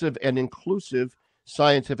expansive and inclusive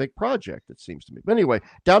scientific project, it seems to me. But anyway,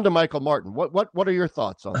 down to Michael Martin. What are your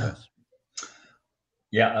thoughts on this?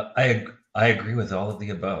 Yeah, I agree with all of the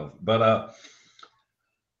above. But,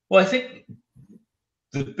 well, I think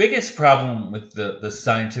The biggest problem with the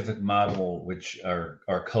scientific model, which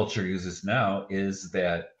our culture uses now, is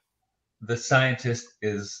that the scientist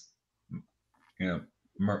is,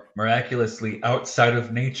 miraculously outside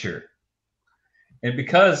of nature. And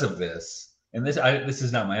because of this, and this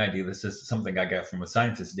is not my idea, this is something I got from a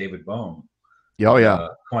scientist, David Bohm, Oh yeah.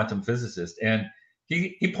 quantum physicist. And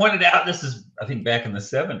he pointed out, this is, I think, back in the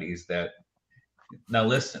 70s, that now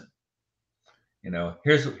listen,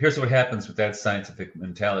 here's what happens with that scientific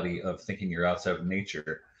mentality of thinking you're outside of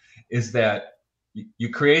nature, is that you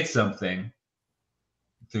create something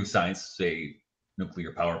through science, say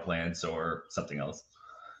nuclear power plants or something else,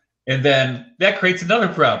 and then that creates another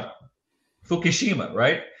problem, Fukushima,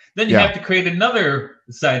 right? Then you have to create another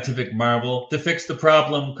scientific marvel to fix the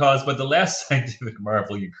problem caused by the last scientific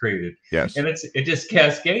marvel you created. Yes. And it just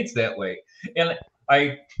cascades that way. And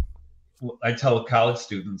I tell college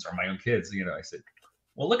students or my own kids, I said,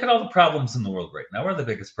 well, look at all the problems in the world right now. What are the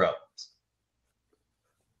biggest problems?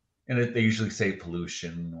 And they usually say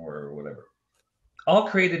pollution or whatever. All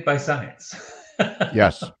created by science.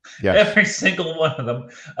 Yes. Every single one of them.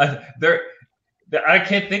 I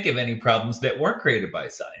can't think of any problems that weren't created by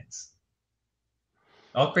science.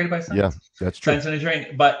 All created by science. Yeah, that's true. Science and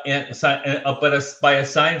engineering, but by a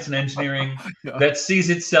science and engineering that sees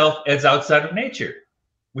itself as outside of nature,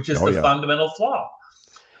 which is the fundamental flaw.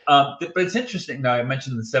 But it's interesting. Now, I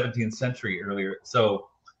mentioned the 17th century earlier. So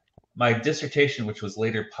my dissertation, which was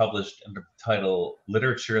later published under the title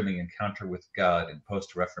 "Literature and the Encounter with God in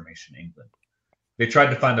Post-Reformation England," they tried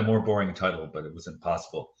to find a more boring title, but it was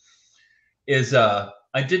impossible. I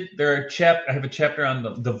have a chapter on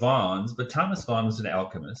the Vaughns, but Thomas Vaughan was an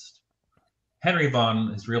alchemist. Henry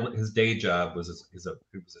Vaughan, his day job was he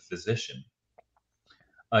was a physician.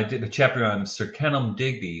 I did a chapter on Sir Kenelm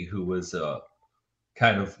Digby, who was a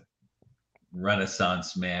kind of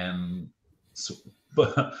Renaissance man,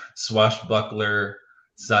 swashbuckler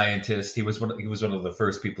scientist. He was one of the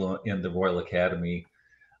first people in the Royal Academy.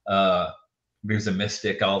 He was a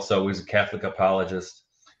mystic also. He was a Catholic apologist.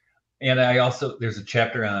 And there's a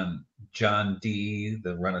chapter on John Dee,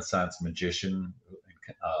 the Renaissance magician,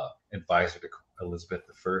 advisor to Elizabeth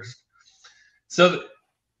I. So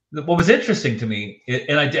what was interesting to me,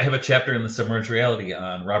 and I have a chapter in the Submerged Reality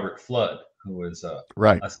on Robert Flood, who was a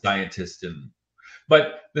scientist.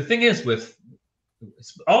 But the thing is, with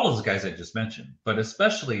all those guys I just mentioned, but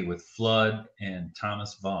especially with Flood and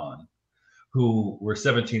Thomas Vaughan, who were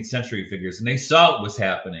 17th century figures, and they saw what was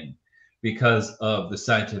happening because of the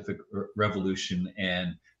scientific revolution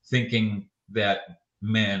and thinking that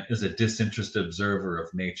man is a disinterested observer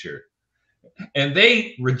of nature. And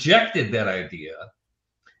they rejected that idea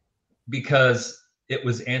because it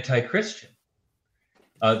was anti-Christian.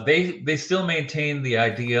 They still maintain the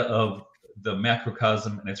idea of the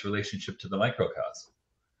macrocosm and its relationship to the microcosm,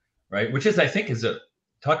 right? Which is, I think,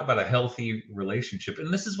 talk about a healthy relationship.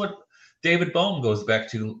 And this is what David Bohm goes back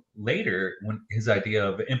to later, when his idea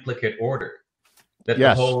of implicate order, that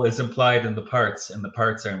the whole is implied in the parts and the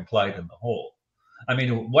parts are implied in the whole. I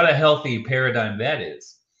mean, what a healthy paradigm that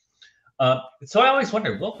is. So I always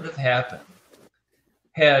wondered, what would have happened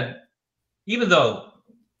even though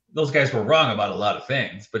those guys were wrong about a lot of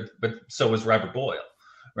things, but so was Robert Boyle,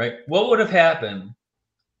 right? What would have happened?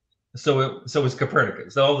 So was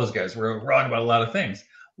Copernicus. All those guys were wrong about a lot of things.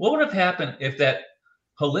 What would have happened if that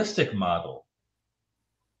holistic model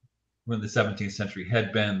in the 17th century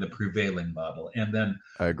had been the prevailing model? And then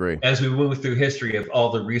I agree. As we move through history, of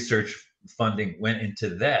all the research funding went into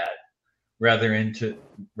that rather than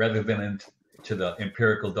into the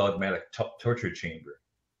empirical dogmatic torture chamber.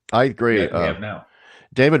 I agree. That we have now.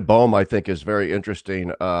 David Bohm, I think, is very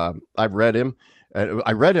interesting. I've read him.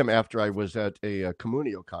 I read him after I was at a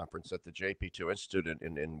Communio conference at the JP2 Institute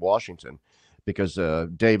in Washington, because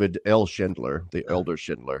David L. Schindler, the elder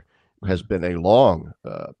Schindler, has been a long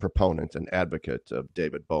proponent and advocate of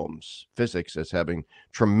David Bohm's physics as having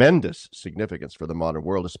tremendous significance for the modern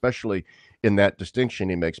world, especially in that distinction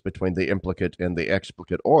he makes between the implicate and the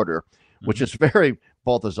explicate order, which is very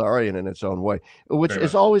Balthasarian in its own way, which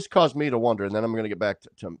has always caused me to wonder, and then I'm going to get back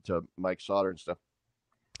to Mike Sauter and stuff,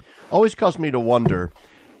 always caused me to wonder,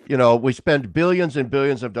 we spend billions and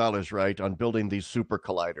billions of dollars, right, on building these super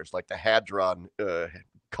colliders like the Hadron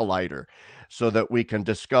Collider, so that we can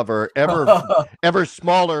discover ever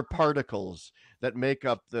smaller particles that make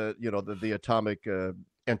up the atomic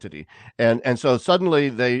entity. And so suddenly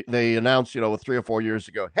they announced, 3 or 4 years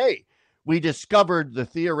ago, hey, we discovered the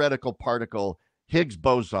theoretical particle Higgs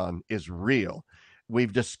boson is real.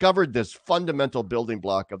 We've discovered this fundamental building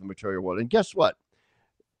block of the material world. And guess what?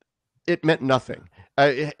 it meant nothing.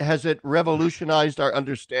 Has it revolutionized our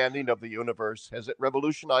understanding of the universe? Has it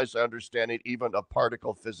revolutionized our understanding even of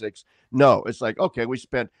particle physics? No. It's like, okay, we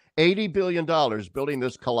spent $80 billion building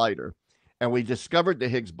this collider and we discovered the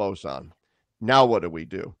Higgs boson. Now what do we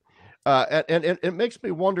do? And it makes me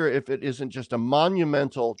wonder if it isn't just a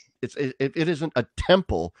monumental, it isn't a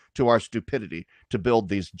temple to our stupidity to build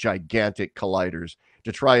these gigantic colliders,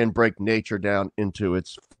 to try and break nature down into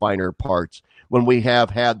its finer parts when we have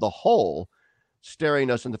had the whole staring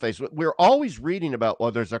us in the face. We're always reading about, well,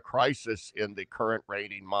 there's a crisis in the current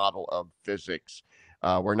rating model of physics.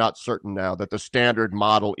 We're not certain now that the standard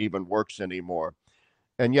model even works anymore.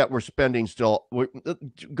 And yet we're spending still,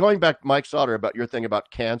 going back, Mike Sauter, about your thing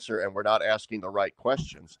about cancer, and we're not asking the right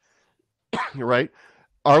questions, right?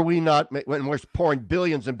 Are we not, when we're pouring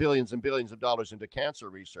billions and billions and billions of dollars into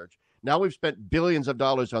cancer research, now we've spent billions of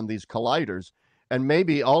dollars on these colliders, and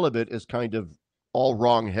maybe all of it is kind of all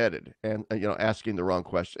wrong-headed and, asking the wrong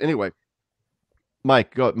question. Anyway,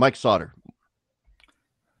 Mike, go, Mike Sauter.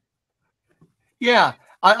 Yeah,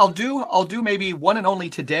 I'll do maybe one and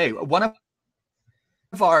only today. One of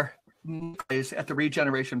our at the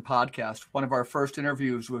Regeneration podcast, one of our first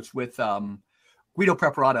interviews was with Guido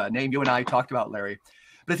Preparata, a name you and I talked about, Larry.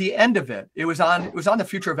 But at the end of it, it was on the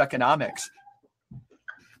future of economics.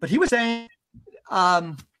 But he was saying,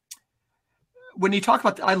 when you talk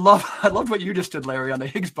about, I loved what you just did, Larry, on the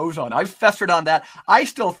Higgs boson. I've festered on that. I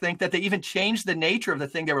still think that they even changed the nature of the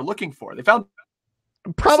thing they were looking for. They found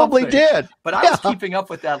probably something, did, but I was keeping up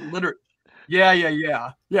with that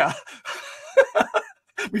Yeah.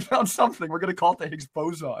 We found something. We're going to call it the Higgs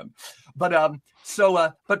boson. But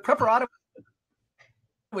Preparata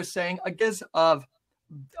was saying, I guess, of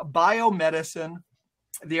biomedicine,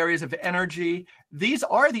 the areas of energy, these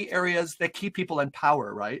are the areas that keep people in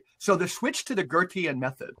power, right? So the switch to the Goethean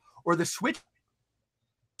method, or the switch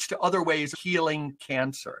to other ways of healing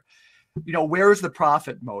cancer, where's the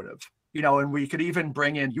profit motive? And we could even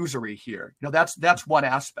bring in usury here. That's one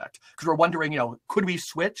aspect, because we're wondering, could we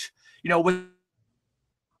switch?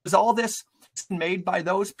 Was all this made by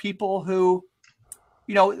those people who,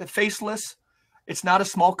 faceless? It's not a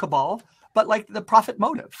small cabal, but like the profit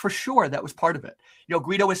motive, for sure, that was part of it.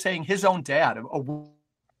 Guido was saying his own dad, a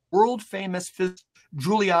world famous physicist,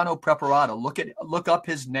 Giuliano Preparata. Look up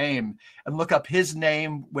his name and look up his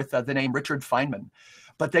name with the name Richard Feynman.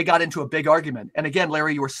 But they got into a big argument. And again,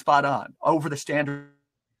 Larry, you were spot on over the standard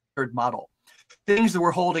model. Things that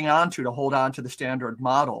we're holding on to hold on to the standard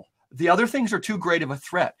model. The other things are too great of a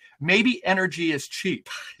threat. Maybe energy is cheap.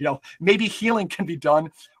 Maybe healing can be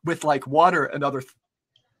done with like water and other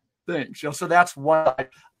things. So that's one.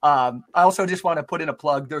 I also just want to put in a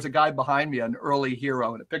plug. There's a guy behind me, an early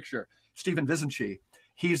hero in a picture, Stephen Vizinci.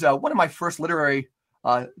 He's one of my first literary.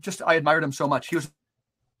 I admired him so much. He was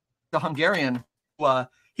the Hungarian.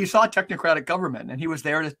 He saw technocratic government, and he was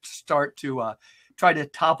there to start to try to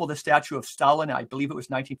topple the statue of Stalin. I believe it was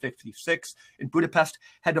 1956 in Budapest.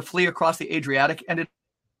 Had to flee across the Adriatic. Ended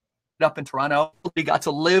up in Toronto. He got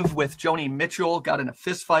to live with Joni Mitchell. Got in a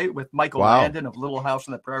fist fight with Michael Landon of Little House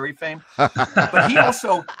on the Prairie fame. But he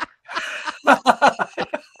also, but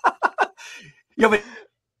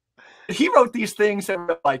he wrote these things that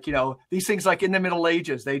were like, these things like in the Middle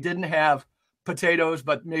Ages, they didn't have potatoes,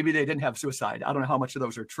 but maybe they didn't have suicide. I don't know how much of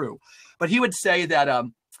those are true, but he would say that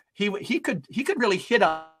he could really hit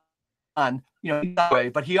on that way.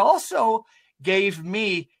 But he also gave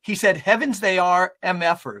me, he said, heavens, they are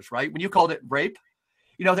MFers, right? When you called it rape,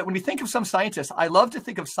 that when we think of some scientists, I love to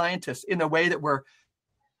think of scientists in the way that we're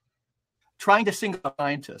trying to single out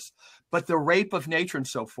scientists, but the rape of nature and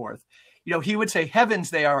so forth. He would say,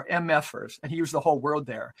 heavens, they are MFers. And he used the whole word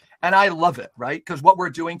there. And I love it, right? Because what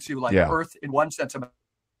we're doing to Earth, in one sense, a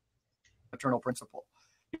maternal principle.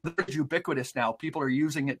 It's ubiquitous now. People are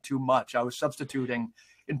using it too much. I was substituting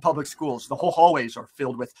in public schools. The whole hallways are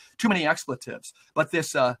filled with too many expletives. But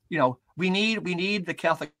this, we need the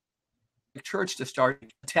Catholic Church to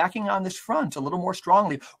start attacking on this front a little more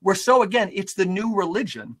strongly. Again, it's the new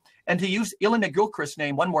religion. And to use Ilana Gilchrist's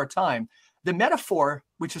name one more time, the metaphor,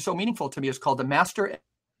 which is so meaningful to me, is called the master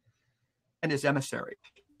and his emissary.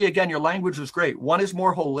 Again, your language is great. One is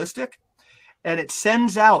more holistic, and it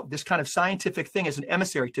sends out this kind of scientific thing as an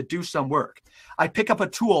emissary to do some work. I pick up a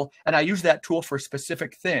tool, and I use that tool for a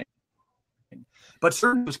specific thing. But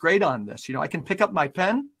CERN was great on this. I can pick up my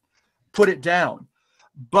pen, put it down.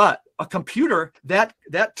 But a computer, that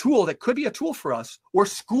tool that could be a tool for us, or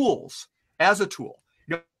schools as a tool.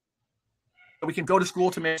 We can go to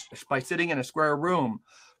school by sitting in a square room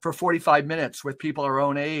for 45 minutes with people our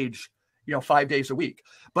own age, 5 days a week.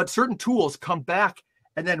 But certain tools come back,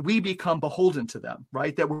 and then we become beholden to them,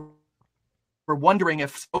 right? That were wondering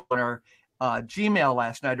if on our Gmail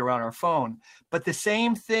last night or on our phone. But the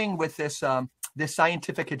same thing with this this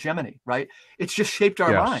scientific hegemony, right? It's just shaped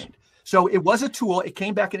our mind. So it was a tool. It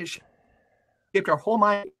came back and it shaped our whole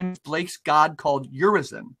mind. Blake's God called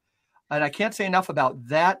Urizen. And I can't say enough about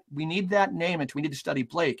that. We need that name, and we need to study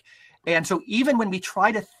Blake. And so even when we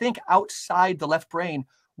try to think outside the left brain,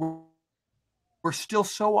 we're still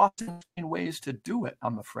so often in ways to do it,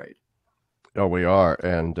 I'm afraid. Oh, we are.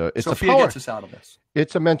 And it's Sophia gets us out of this.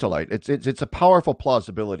 It's a mentalite. It's a powerful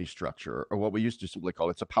plausibility structure, or what we used to simply call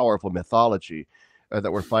it's a powerful mythology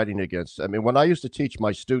that we're fighting against. I mean, when I used to teach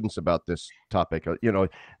my students about this topic,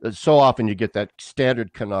 so often you get that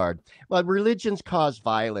standard canard. Well, religions cause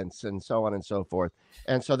violence and so on and so forth.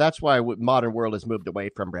 And so that's why the modern world has moved away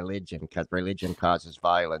from religion, because religion causes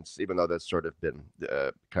violence, even though that's sort of been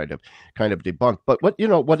kind of debunked. But what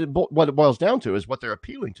it boils down to is what they're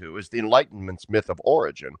appealing to is the Enlightenment's myth of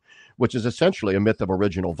origin, which is essentially a myth of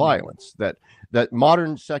original violence, that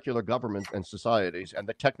modern secular governments and societies and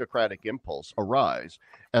the technocratic impulse arise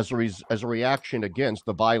as a reaction against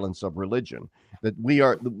the violence of religion. That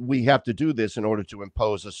we have to do this in order to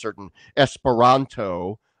impose a certain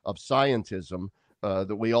Esperanto of scientism,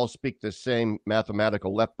 that we all speak the same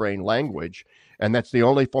mathematical left brain language, and that's the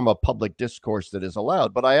only form of public discourse that is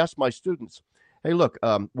allowed. But I asked my students, "Hey, look,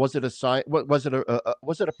 was it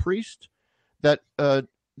a priest that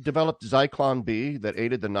developed Zyklon B that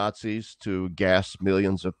aided the Nazis to gas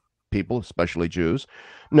millions of people, especially Jews?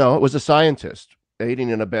 No, it was a scientist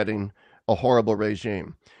aiding and abetting a horrible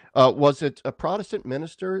regime. Was it a Protestant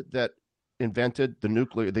minister that invented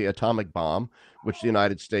the atomic bomb, which the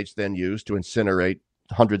United States then used to incinerate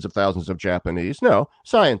hundreds of thousands of Japanese? No,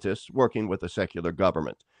 scientists working with a secular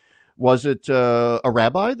government. Was it a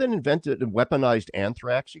rabbi that invented and weaponized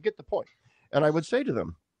anthrax? You get the point. And I would say to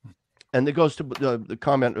them, and it goes to the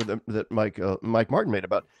comment that Mike Martin made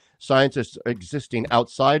about scientists existing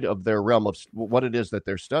outside of their realm of what it is that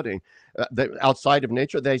they're studying, outside of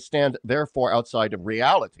nature. They stand, therefore, outside of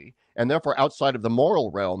reality, and therefore outside of the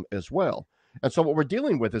moral realm as well. And so what we're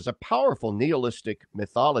dealing with is a powerful nihilistic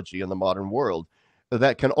mythology in the modern world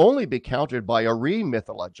that can only be countered by a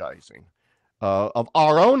re-mythologizing of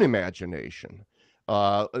our own imagination,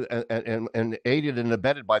 and aided and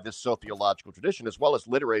abetted by this sociological tradition, as well as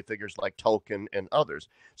literary figures like Tolkien and others.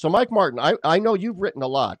 So, Mike Martin, I know you've written a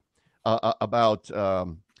lot about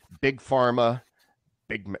big pharma.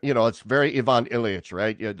 It's very Ivan Ilyich,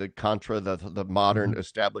 right? The contra, the modern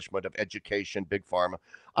establishment of education, big pharma.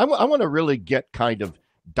 I want to really get kind of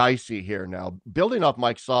dicey here now, building off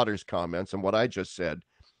Mike Sauter's comments and what I just said.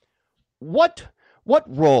 What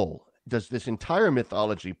role does this entire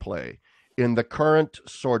mythology play in the current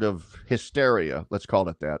sort of hysteria, let's call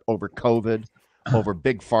it that, over COVID, over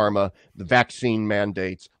big pharma, the vaccine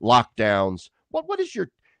mandates, lockdowns? What is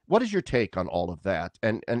your take on all of that,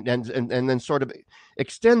 and then sort of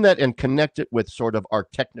extend that and connect it with sort of our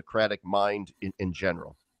technocratic mind in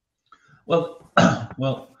general? Well,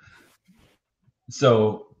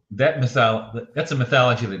 so that's a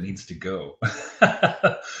mythology that needs to go.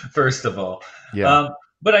 First of all, yeah.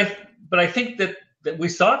 But I think that we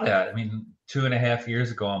saw that. I mean, 2.5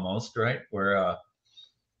 years ago, almost, right? Where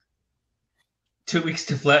 2 weeks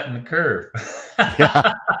to flatten the curve.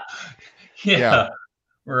 Yeah.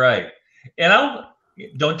 Right. And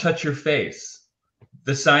don't touch your face.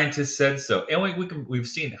 The scientists said so. And we've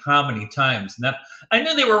seen how many times. Now, I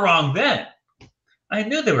knew they were wrong then.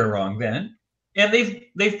 And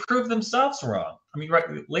they've proved themselves wrong. I mean, right,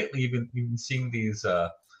 lately you've been seeing these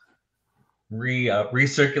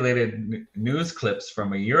recirculated news clips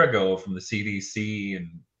from a year ago from the CDC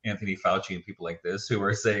and Anthony Fauci and people like this who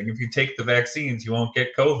are saying if you take the vaccines, you won't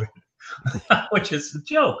get COVID. Which is a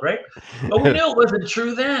joke, right? But we knew it wasn't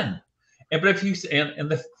true then. And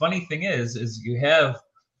the funny thing is you have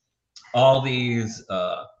all these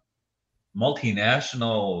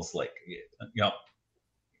multinationals, like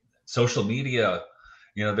social media,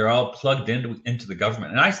 they're all plugged into the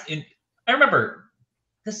government. And I remember,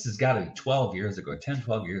 this has got to be 12 years ago, 10,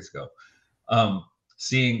 12 years ago,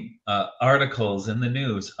 seeing articles in the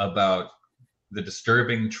news about the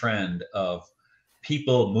disturbing trend of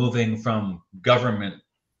people moving from government,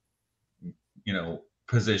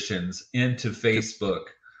 positions into Facebook.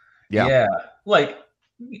 Yeah. Like,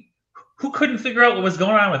 who couldn't figure out what was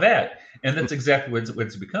going on with that? And that's exactly what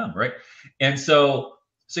it's become, right? And so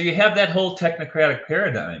you have that whole technocratic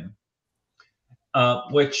paradigm,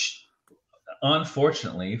 which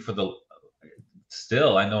unfortunately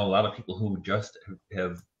still, I know a lot of people who just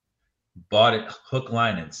have bought it hook,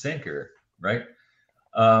 line, and sinker, right?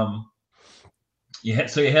 So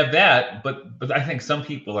you have that, but I think some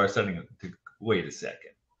people are starting to wait a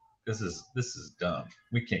second, this is dumb.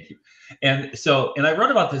 We can't keep. And so, and I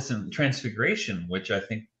wrote about this in Transfiguration, which I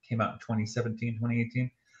think came out in 2017, 2018,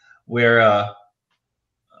 where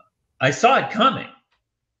I saw it coming,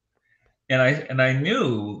 and I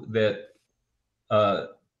knew that the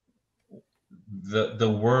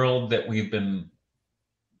world that we've been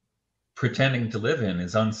pretending to live in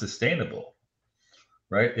is unsustainable,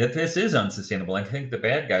 right? This is unsustainable. I think the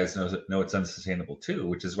bad guys know it's unsustainable too,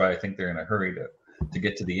 which is why I think they're in a hurry to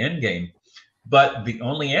get to the end game. But the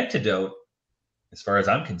only antidote, as far as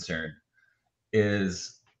I'm concerned,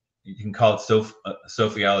 is, you can call it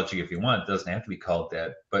Sophiology if you want. It doesn't have to be called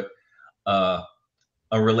that, but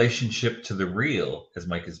a relationship to the real, as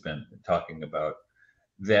Mike has been talking about,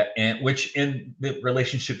 that, and which in the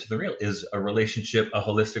relationship to the real is a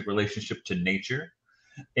holistic relationship to nature.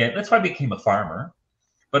 And that's why I became a farmer,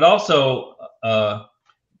 but also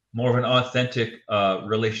more of an authentic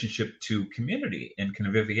relationship to community and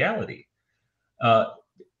conviviality,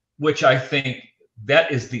 which I think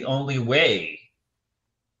that is the only way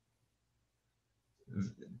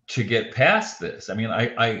to get past this. I mean,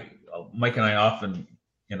 Mike and I often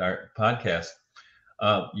in our podcast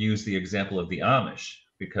use the example of the Amish,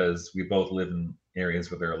 because we both live in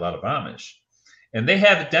areas where there are a lot of Amish, and they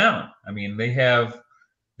have it down. I mean, they have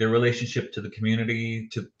their relationship to the community,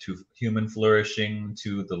 to human flourishing,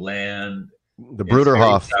 to the land. The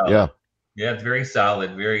Bruderhof, yeah. Yeah, it's very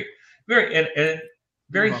solid, very, and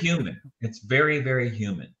very human. It's very, very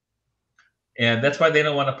human. And that's why they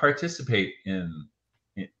don't want to participate in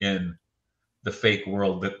the fake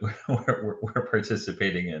world that we're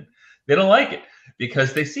participating in. They don't like it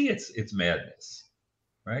because they see it's madness,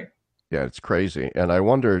 right? Yeah, it's crazy. And I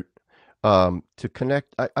wonder to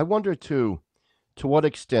connect. I wonder to what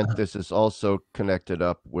extent this is also connected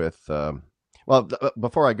up with.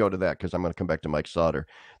 Before I go to that, because I'm going to come back to Mike Sauter,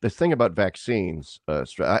 this thing about vaccines.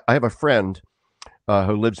 I have a friend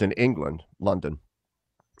who lives in England, London,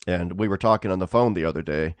 and we were talking on the phone the other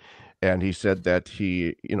day, and he said that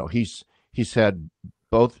he's had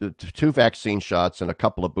both 2 vaccine shots and a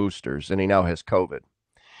couple of boosters, and he now has COVID.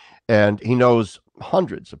 And he knows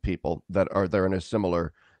hundreds of people that are there in a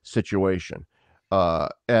similar situation.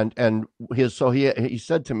 And he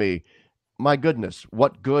said to me, my goodness,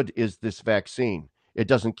 what good is this vaccine? It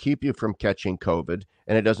doesn't keep you from catching COVID,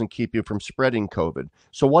 and it doesn't keep you from spreading COVID.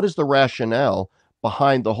 So what is the rationale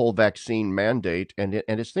behind the whole vaccine mandate? And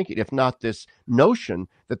his thinking, if not this notion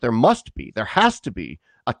that there has to be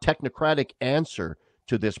a technocratic answer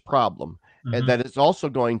to this problem, and that it's also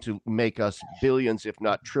going to make us billions, if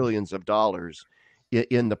not trillions of dollars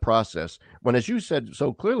in the process. When, as you said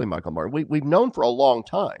so clearly, Michael Martin, we've known for a long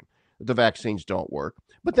time that the vaccines don't work.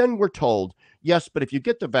 But then we're told, yes, but if you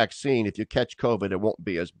get the vaccine, if you catch COVID, it won't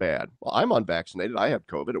be as bad. Well, I'm unvaccinated. I have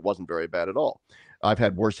COVID. It wasn't very bad at all. I've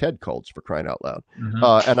had worse head colds, for crying out loud.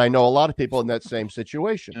 And I know a lot of people in that same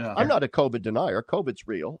situation. Yeah. I'm not a COVID denier. COVID's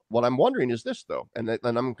real. What I'm wondering is this, though, and then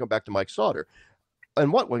I'm going to come back to Mike Sauter,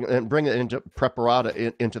 and bring it into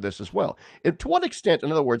Preparata into this as well. To what extent,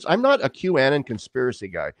 in other words, I'm not a QAnon conspiracy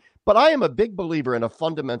guy, but I am a big believer in a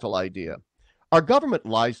fundamental idea. Our government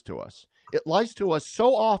lies to us. It lies to us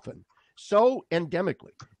so often, so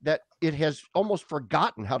endemically, that it has almost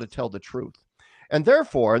forgotten how to tell the truth. And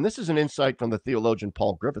therefore, and this is an insight from the theologian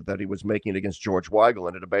Paul Griffith that he was making against George Weigel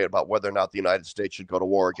in a debate about whether or not the United States should go to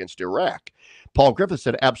war against Iraq. Paul Griffith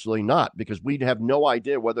said absolutely not, because we have no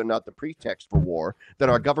idea whether or not the pretext for war that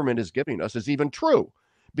our government is giving us is even true,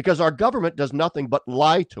 because our government does nothing but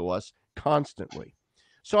lie to us constantly.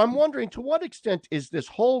 So I'm wondering, to what extent is this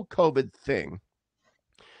whole COVID thing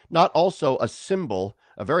not also a symbol,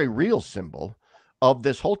 a very real symbol, of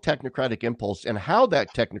this whole technocratic impulse, and how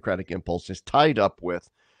that technocratic impulse is tied up with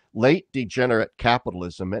late degenerate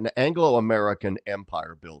capitalism and Anglo-American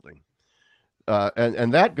empire building?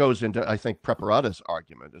 And that goes into, I think, Preparata's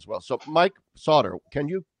argument as well. So, Mike Sauter, can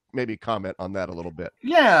you maybe comment on that a little bit?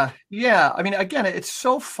 Yeah. I mean, again, it's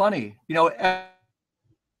so funny.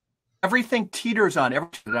 Everything teeters on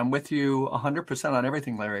everything. I'm with you 100% on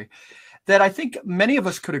everything, Larry. That I think many of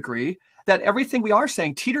us could agree that everything we are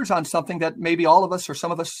saying teeters on something that maybe all of us or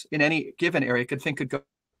some of us in any given area could think could go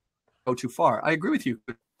too far. I agree with you.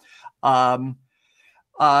 But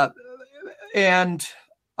yeah,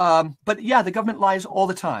 the government lies all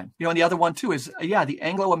the time. And the other one too is, the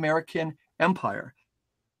Anglo-American empire.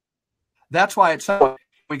 That's why it's so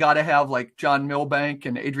we got to have like John Milbank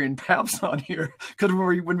and Adrian Paps on here, because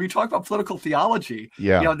when we talk about political theology,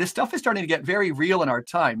 this stuff is starting to get very real in our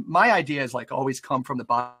time. My idea is like always come from the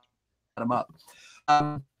bottom up.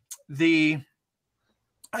 I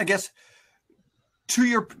guess to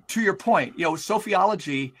your point,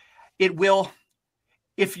 Sophiology it will,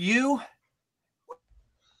 if you,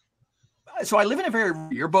 so I live in a very,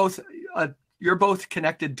 you're both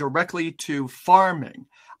connected directly to farming.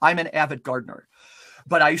 I'm an avid gardener,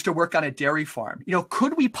 but I used to work on a dairy farm. You know,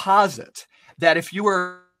 could we posit that if you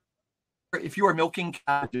were milking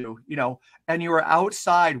cow, you know, and you were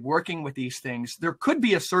outside working with these things, there could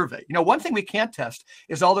be a survey. You know, one thing we can't test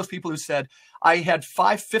is all those people who said, I had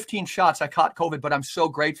 15 shots, I caught COVID, but I'm so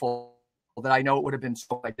grateful that I know it would have been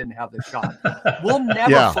so I didn't have the shot. We'll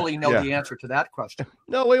never fully know the answer to that question.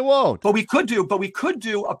 No, we won't. But we could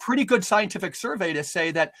do a pretty good scientific survey to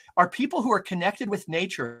say that are people who are connected with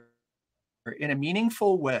nature in a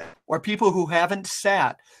meaningful way, or people who haven't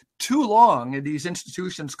sat too long in these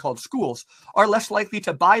institutions called schools, are less likely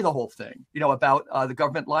to buy the whole thing, you know, about the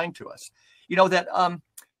government lying to us. You know, that,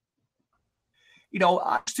 you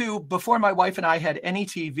know, before my wife and I had any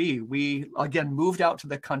TV, we, again, moved out to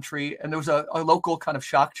the country, and there was a local kind of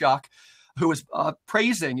shock jock who was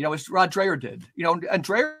praising, you know, as Rod Dreher did, you know, and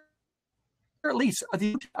Dreher, at least,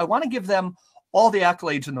 I want to give them all the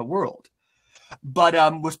accolades in the world, but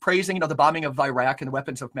was praising, you know, the bombing of Iraq and the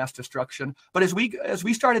weapons of mass destruction. But as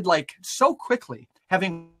we started, like, so quickly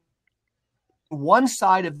having one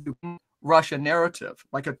side of the Russia narrative,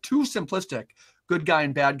 like a too simplistic good guy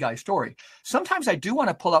and bad guy story, sometimes I do want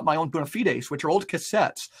to pull out my own bona fides, which are old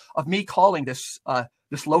cassettes of me calling this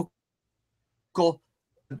local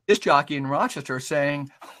disc jockey in Rochester saying,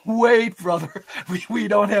 wait, brother, we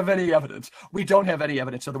don't have any evidence. We don't have any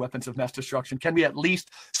evidence of the weapons of mass destruction. Can we at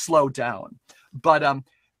least slow down? But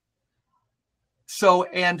so,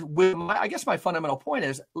 and I guess my fundamental point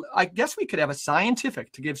is, I guess we could have a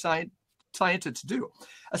scientific, to give science its due,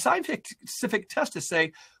 a scientific test to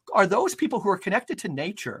say, are those people who are connected to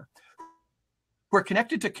nature, who are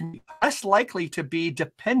connected to community, less likely to be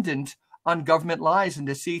dependent on government lies and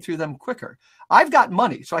to see through them quicker? I've got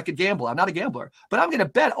money, so I could gamble. I'm not a gambler, but I'm going to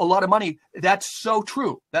bet a lot of money. That's so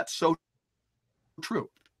true. That's so true.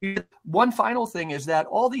 One final thing is that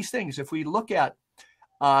all these things, if we look at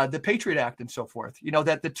the Patriot Act and so forth, you know,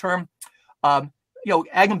 that the term, you know,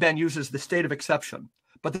 Agamben uses the state of exception,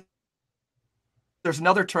 but there's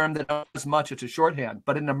another term that not as much, it's a shorthand,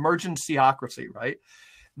 but an emergencyocracy, right?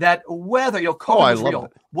 That whether, you know, COVID was real,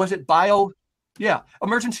 was it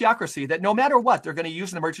emergencyocracy, that no matter what, they're going to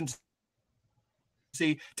use an emergency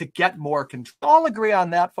to get more control. All agree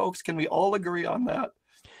on that, folks? Can we all agree on that?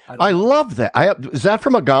 I love that. Is that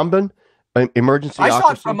from Agamben? Emergencyocracy? I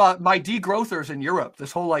saw it from my degrowthers in Europe.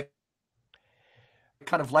 This whole, like,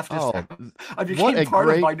 kind of leftist. I became part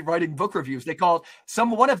of my writing book reviews. They called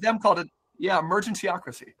one of them called it,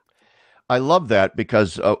 emergencyocracy. I love that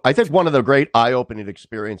because I think one of the great eye-opening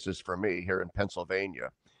experiences for me here in Pennsylvania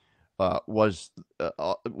was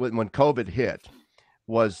when COVID hit,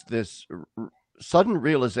 was this sudden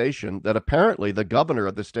realization that apparently the governor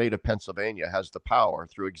of the state of Pennsylvania has the power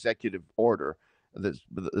through executive order,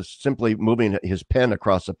 simply moving his pen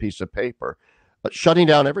across a piece of paper, shutting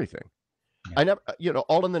down everything. I never, you know,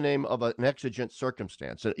 all in the name of an exigent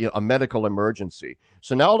circumstance, a medical emergency.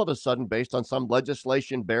 So now all of a sudden, based on some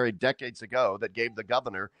legislation buried decades ago that gave the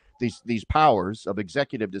governor these powers of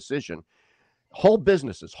executive decision, whole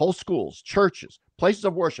businesses, whole schools, churches, places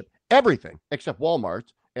of worship, everything except Walmart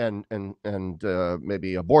and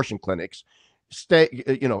maybe abortion clinics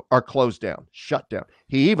are closed down, shut down.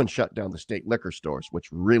 He even shut down the state liquor stores, which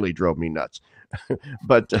really drove me nuts.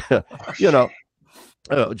 But you know.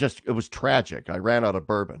 It was tragic. I ran out of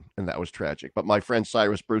bourbon, and that was tragic. But my friend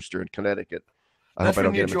Cyrus Brewster in Connecticut, I hope I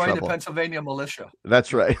don't get him in trouble. Joined the Pennsylvania militia.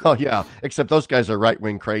 That's right. Oh yeah, except those guys are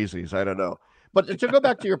right-wing crazies. I don't know. But to go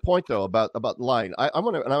back to your point though about lying, I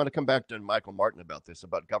want to come back to Michael Martin about this,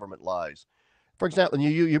 about government lies. For example,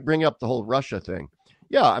 you bring up the whole Russia thing.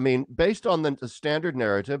 Yeah, I mean, based on the standard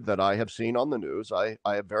narrative that I have seen on the news, I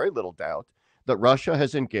have very little doubt that Russia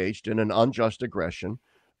has engaged in an unjust aggression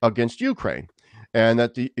against Ukraine. And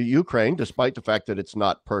that the Ukraine, despite the fact that it's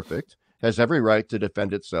not perfect, has every right to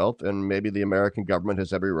defend itself. And maybe the American government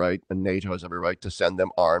has every right, and NATO has every right to send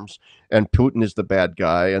them arms. And Putin is the bad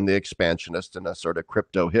guy and the expansionist and a sort of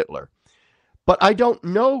crypto Hitler. But I don't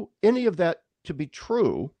know any of that to be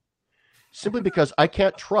true, simply because I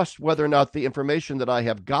can't trust whether or not the information that I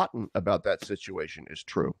have gotten about that situation is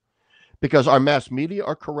true. Because our mass media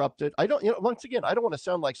are corrupted. Once again, I don't want to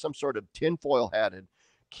sound like some sort of tinfoil-hatted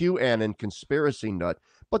QAnon conspiracy nut,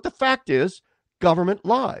 but the fact is, government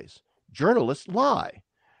lies, journalists lie,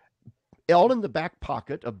 all in the back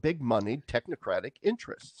pocket of big-moneyed technocratic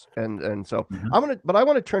interests, and so I want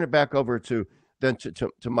to turn it back over to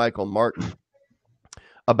Michael Martin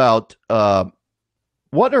about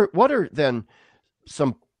what are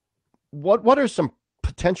some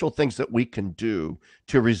potential things that we can do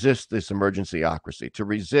to resist this emergencyocracy, to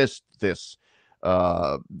resist this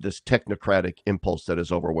this technocratic impulse that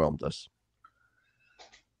has overwhelmed us?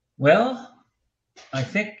 Well, I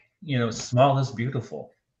think, small is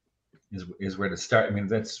beautiful is where to start. I mean,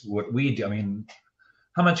 that's what we do. I mean,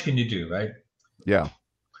 how much can you do, right? Yeah.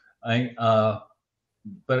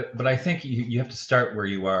 But I think you have to start where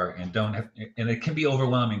you are, and don't have, and it can be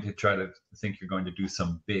overwhelming to try to think you're going to do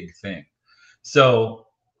some big thing. So,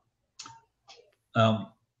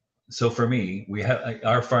 so for me, we have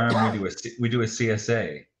our farm. We do a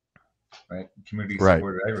CSA, right? Community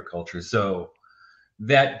supported agriculture. So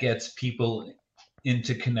that gets people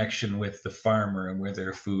into connection with the farmer and where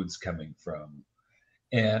their food's coming from,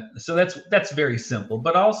 and so that's very simple.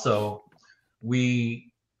 But also,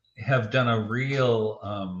 we have done a real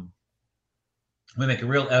we make a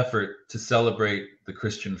real effort to celebrate the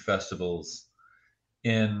Christian festivals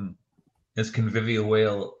in as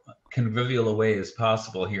convivial a way as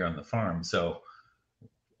possible here on the farm. So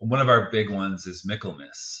one of our big ones is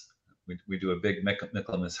Michaelmas. We do a big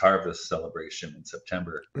Michaelmas harvest celebration in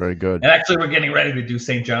September. Very good. And actually, we're getting ready to do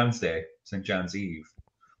St. John's Day, St. John's Eve.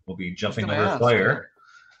 We'll be jumping over fire.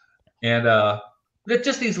 And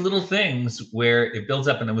just these little things where it builds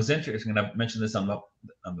up. And it was interesting, and I've mentioned this on the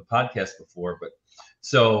podcast before, but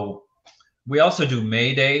so we also do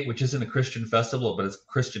May Day, which isn't a Christian festival, but it's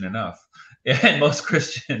Christian enough. And most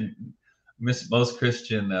Christians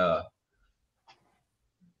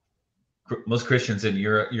in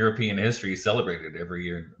European history celebrate it every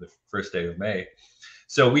year, the first day of May.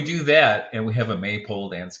 So we do that, and we have a May pole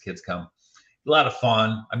dance. Kids come, a lot of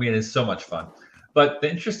fun. I mean, it's so much fun. But the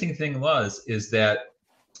interesting thing is that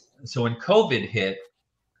so when COVID hit,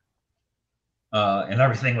 and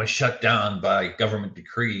everything was shut down by government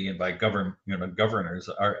decree and by governors.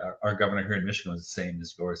 Our governor here in Michigan was the same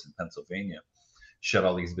as yours in Pennsylvania, shut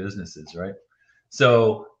all these businesses, right?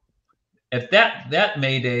 So at that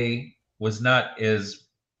May Day was not as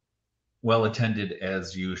well attended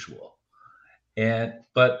as usual,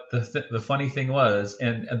 but the funny thing was,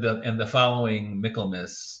 and the following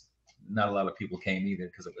Michaelmas, not a lot of people came either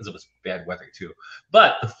because it was bad weather too.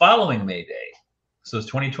 But the following May Day, so it's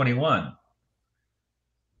 2021.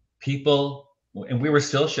 People, and we were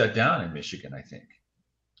still shut down in Michigan, I think.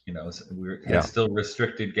 So we had still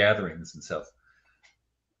restricted gatherings and stuff.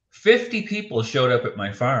 50 people showed up at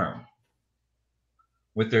my farm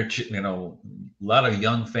with their, a lot of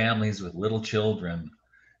young families with little children,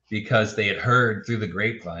 because they had heard through the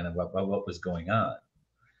grapevine about what was going on,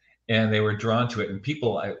 and they were drawn to it. And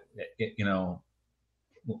people,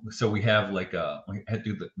 so we have we had to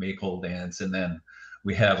do the maypole dance, and then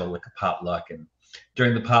we have a potluck, and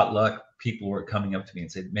during the potluck, people were coming up to me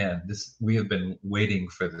and said, "Man, we have been waiting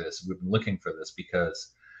for this. We've been looking for this because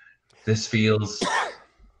this feels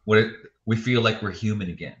we feel like we're human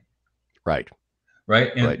again." Right.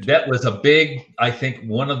 And that was a big, I think,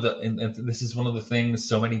 and this is one of the things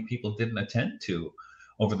so many people didn't attend to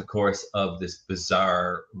over the course of this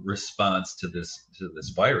bizarre response to this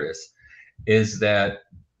virus, is that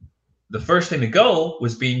the first thing to go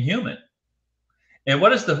was being human. And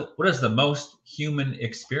what is the most human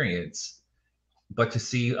experience but to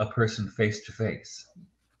see a person face to face?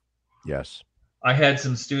 Yes. I had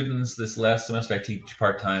some students this last semester. I teach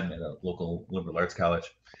part-time at a local liberal arts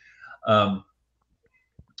college.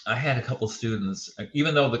 I had a couple students,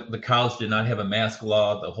 even though the college did not have a mask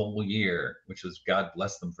law the whole year, which was, God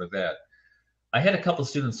bless them for that. I had a couple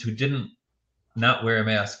students who didn't not wear a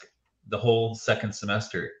mask the whole second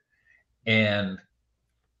semester. And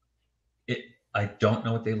I don't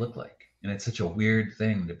know what they look like. And it's such a weird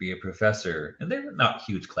thing to be a professor. And they're not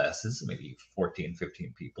huge classes, maybe 14,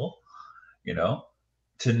 15 people,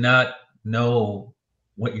 to not know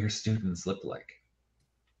what your students look like.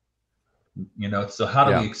 So how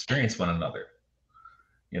do we experience one another?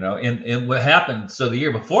 And what happened, so the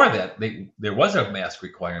year before that, there was a mask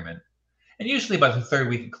requirement. And usually by the third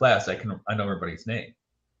week of class, I know everybody's name.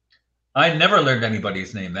 I never learned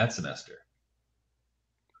anybody's name that semester.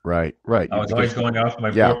 Right. I was always going off my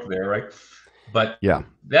book there, right? But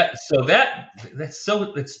that's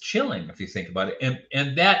chilling if you think about it,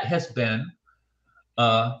 and that has been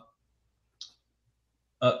a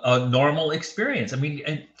normal experience. I mean,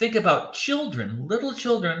 and think about little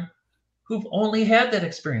children who've only had that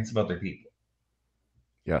experience of other people.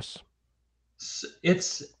 Yes,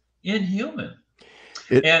 it's inhuman,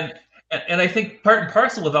 and I think part and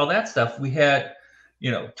parcel with all that stuff, we had.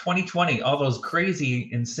 2020, all those crazy,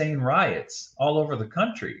 insane riots all over the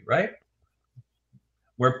country, right?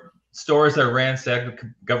 Where stores are ransacked,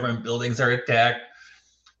 government buildings are attacked.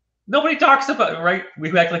 Nobody talks about it, right?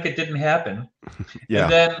 We act like it didn't happen. Yeah.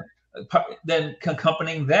 And then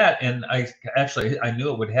accompanying that, and I knew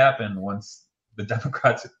it would happen once the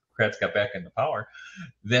Democrats got back into power.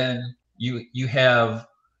 Then you have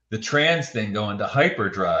the trans thing going to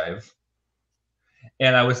hyperdrive.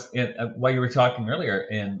 And I was while you were talking earlier,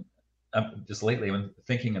 and just lately, I've been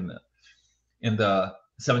thinking in the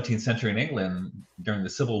 17th century in England during the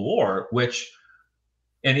Civil War,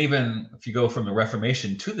 and even if you go from the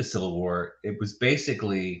Reformation to the Civil War, it was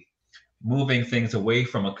basically moving things away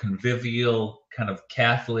from a convivial kind of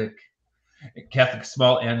Catholic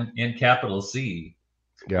small n and capital C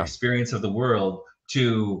experience of the world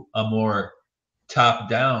to a more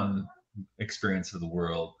top-down experience of the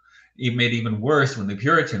world. It made it even worse when the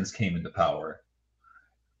Puritans came into power,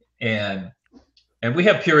 and we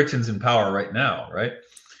have Puritans in power right now, right?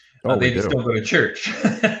 They just don't go to church.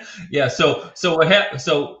 Yeah. So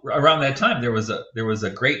around that time there was a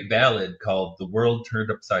great ballad called "The World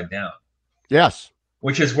Turned Upside Down." Yes.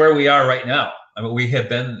 Which is where we are right now. I mean, we have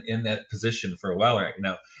been in that position for a while right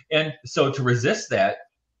now, and so to resist that,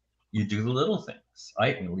 you do the little things.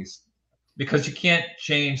 At least, because you can't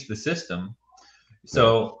change the system.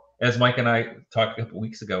 So, as Mike and I talked a couple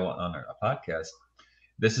weeks ago on our podcast,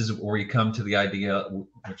 this is where you come to the idea,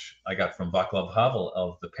 which I got from Václav Havel,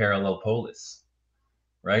 of the parallel polis,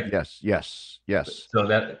 right? Yes. So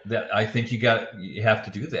that I think you have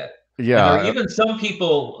to do that. Yeah. And there are even some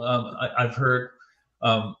people I've heard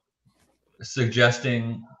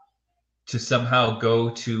suggesting to somehow go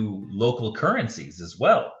to local currencies as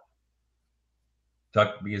well,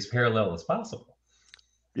 to be as parallel as possible.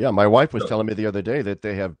 Yeah, my wife was telling me the other day that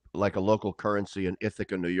they have like a local currency in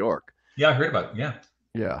Ithaca, New York. Yeah, I heard about it. Yeah.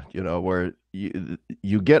 Yeah, where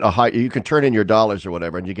you get you can turn in your dollars or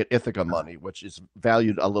whatever, and you get Ithaca money, which is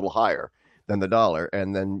valued a little higher than the dollar,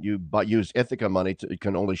 and then you use Ithaca money you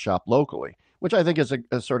can only shop locally, which I think is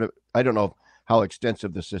a sort of, I don't know how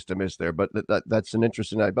extensive the system is there, but that's an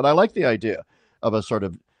interesting idea. But I like the idea of a sort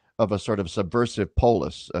of subversive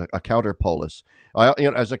polis, a counter polis.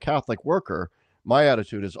 As a Catholic worker, my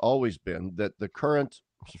attitude has always been that the current,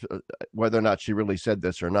 whether or not she really said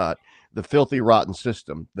this or not, the filthy, rotten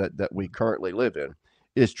system that we currently live in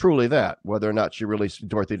is truly that. Whether or not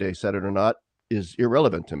Dorothy Day said it or not is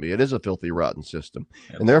irrelevant to me. It is a filthy, rotten system.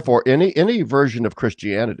 Yep. And therefore, any version of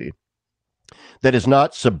Christianity that is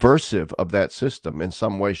not subversive of that system in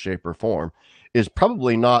some way, shape, or form is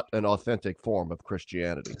probably not an authentic form of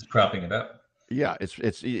Christianity. It's propping it up. Yeah,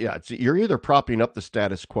 it's you're either propping up the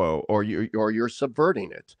status quo or you're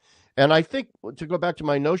subverting it. And I think, to go back to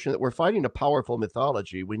my notion that we're fighting a powerful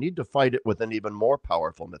mythology, we need to fight it with an even more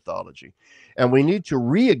powerful mythology. And we need to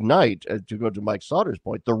reignite, to go to Mike Sauter's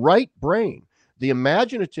point, the right brain, the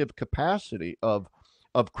imaginative capacity of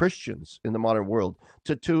Christians in the modern world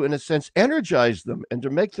to, in a sense, energize them and to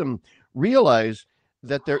make them realize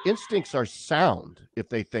that their instincts are sound if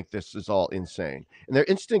they think this is all insane. And their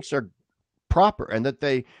instincts are proper, and that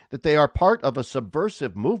they are part of a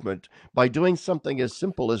subversive movement by doing something as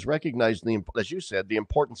simple as recognizing, as you said, the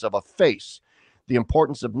importance of a face, the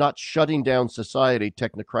importance of not shutting down society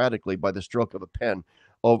technocratically by the stroke of a pen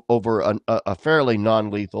over a fairly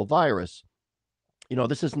non-lethal virus.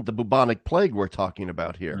 This isn't the bubonic plague we're talking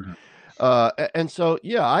about here. Mm-hmm. And so,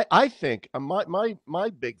 yeah, I think my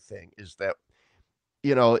big thing is that,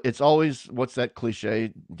 it's always, what's that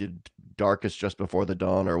cliche? Darkest just before the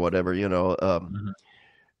dawn, or whatever,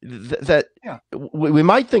 we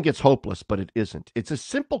might think it's hopeless, but it isn't. It's a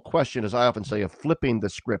simple question, as I often say, of flipping the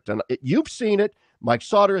script. And you've seen it. Mike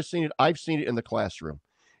Sauter has seen it. I've seen it in the classroom.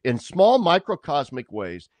 In small microcosmic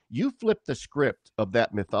ways, you flip the script of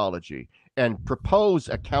that mythology and propose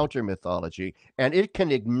a counter mythology, and it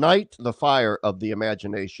can ignite the fire of the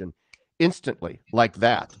imagination instantly, like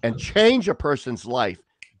that, and change a person's life,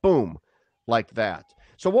 boom, like that.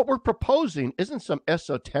 So what we're proposing isn't some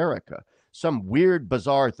esoterica, some weird,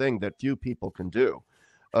 bizarre thing that few people can do.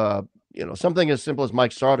 Something as simple as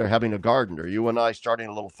Mike Sauter having a garden, or you and I starting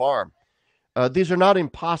a little farm. These are not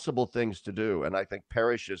impossible things to do, and I think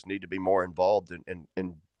parishes need to be more involved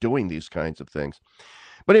in doing these kinds of things.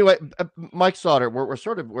 But anyway, Mike Sauter,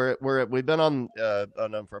 we've been on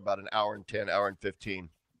for about an hour and 10, hour and 15.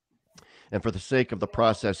 And for the sake of the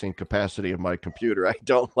processing capacity of my computer, I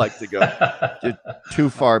don't like to go too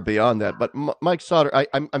far beyond that. But Mike Sauter,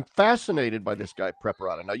 I'm fascinated by this guy,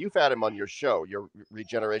 Preparata. Now, you've had him on your show, your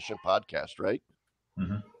Regeneration podcast, right?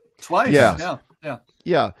 Mm-hmm. Twice.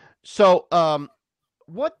 Yeah. So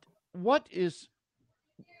what is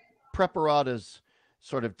Preparata's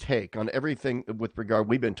sort of take on everything with regard,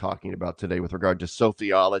 we've been talking about today, with regard to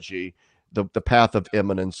Sophiology, the path of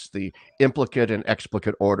immanence, the implicate and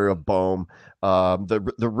explicate order of Bohm,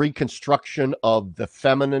 the reconstruction of the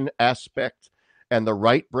feminine aspect and the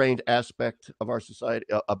right-brained aspect of our society,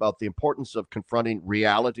 about the importance of confronting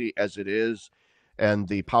reality as it is, and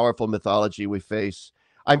the powerful mythology we face.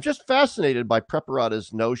 I'm just fascinated by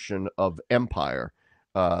Preparata's notion of empire,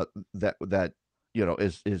 that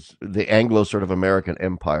is the Anglo sort of American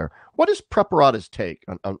empire. What is Preparata's take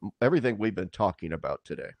on everything we've been talking about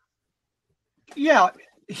today? Yeah,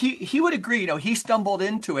 he would agree. He stumbled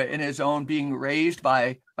into it in his own, being raised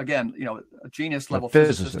by, again, a genius level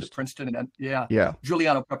physicist at Princeton, and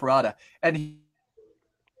Giuliano Preparata, and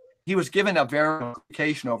he was given a very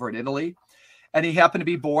education over in Italy, and he happened to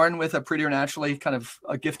be born with a preternaturally kind of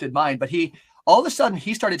a gifted mind. But he, all of a sudden,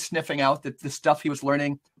 he started sniffing out that the stuff he was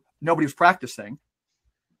learning, nobody was practicing.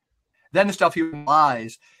 Then the stuff he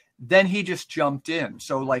realized, then he just jumped in.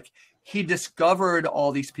 So like, he discovered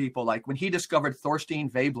all these people. Like when he discovered Thorstein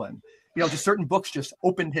Veblen, just certain books just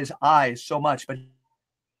opened his eyes so much. But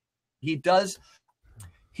he does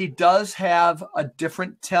have a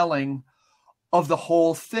different telling of the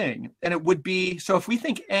whole thing. And it would be, so if we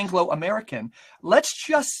think Anglo-American, let's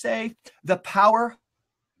just say the power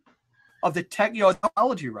of the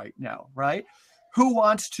technology right now, right?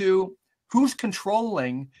 Who's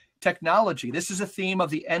controlling technology? This is a theme of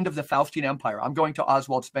the end of the Faustian Empire. I'm going to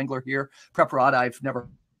Oswald Spengler here. Preparata, I've never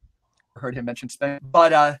heard him mention Spengler.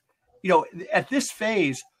 But, at this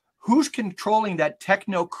phase, who's controlling that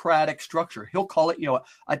technocratic structure? He'll call it,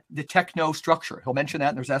 the techno structure. He'll mention that,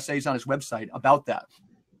 and there's essays on his website about that.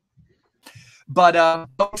 But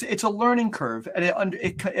it's a learning curve, and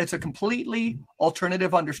it's a completely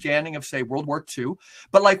alternative understanding of, say, World War II.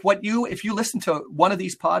 But like if you listen to one of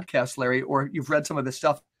these podcasts, Larry, or you've read some of his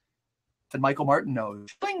stuff that Michael Martin knows,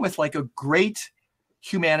 dealing with like a great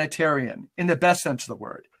humanitarian in the best sense of the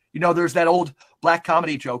word. There's that old black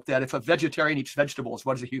comedy joke that if a vegetarian eats vegetables,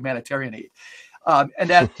 what does a humanitarian eat? And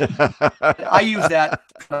that I use that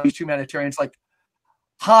these humanitarians like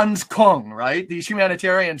Hans Kung, right? These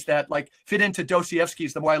humanitarians that like fit into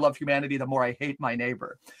Dostoevsky's "The more I love humanity, the more I hate my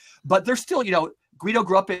neighbor." But they're still, Guido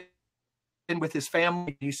grew up in with his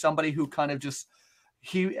family. He's somebody who kind of just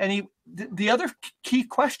the other key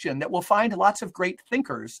question that we'll find lots of great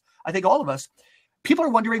thinkers, I think all of us, people are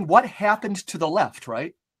wondering what happened to the left,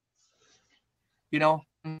 right?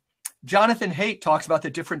 Jonathan Haidt talks about the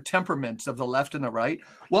different temperaments of the left and the right.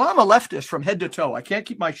 Well, I'm a leftist from head to toe. I can't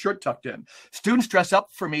keep my shirt tucked in. Students dress up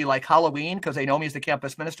for me like Halloween because they know me as the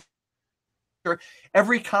campus minister.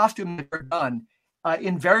 Every costume they're done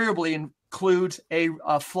invariably includes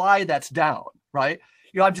a fly that's down, right?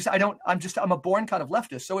 I'm a born kind of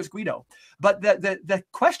leftist. So is Guido. But the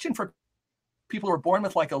question for people who are born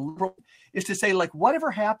with like a liberal is to say, like,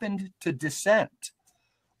 whatever happened to dissent?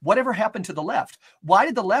 Whatever happened to the left? Why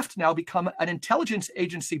did the left now become an intelligence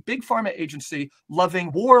agency, big pharma agency,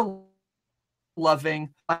 war-loving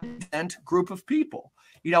group of people?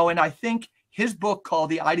 And I think his book called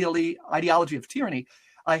The Ideology of Tyranny,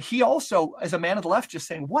 he also, as a man of the left, just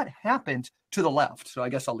saying, what happened to the left? So I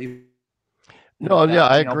guess I'll leave. No, yeah,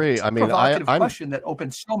 I agree. I mean, I'm a question that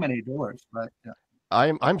opens so many doors, but yeah.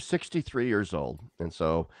 I'm 63 years old, and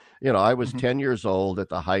so I was 10 years old at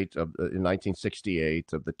the height of in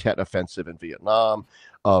 1968 of the Tet Offensive in Vietnam,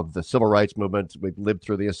 of the Civil Rights Movement. We've lived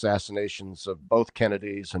through the assassinations of both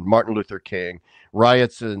Kennedys and Martin Luther King,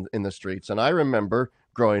 riots in the streets, and I remember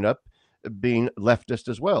growing up being leftist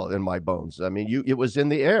as well in my bones. I mean, it was in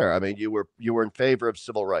the air. I mean, you were in favor of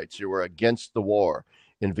civil rights. You were against the war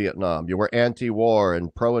in Vietnam. You were anti-war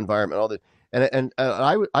and pro-environment. All that. And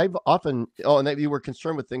I've often, and that you were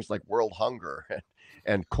concerned with things like world hunger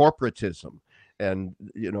and corporatism, and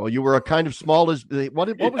you were a kind of small as what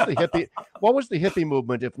was the hippie? What was the hippie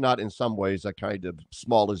movement, if not in some ways a kind of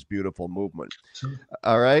small is beautiful movement?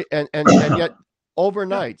 All right, and yet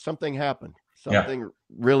overnight something happened. Something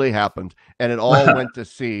really happened, and it all went to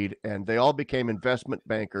seed, and they all became investment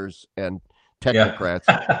bankers and technocrats.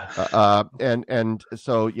 And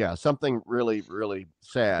so something really, really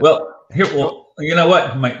sad. Well, you know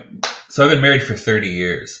what, so I've been married for 30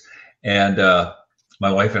 years, and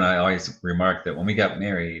my wife and I always remarked that when we got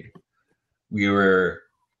married, we were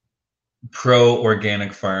pro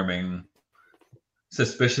organic farming,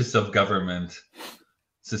 suspicious of government,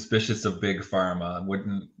 suspicious of big pharma,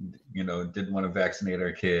 didn't want to vaccinate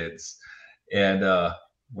our kids, and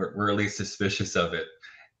we're really suspicious of it,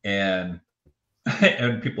 and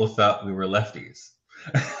people thought we were lefties.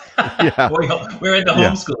 We're into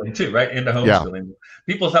homeschooling too, right? Into homeschooling.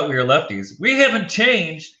 People thought we were lefties. We haven't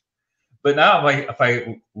changed, but now if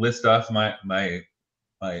I list off my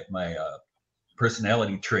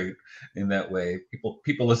personality trait in that way.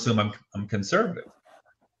 People assume I'm conservative.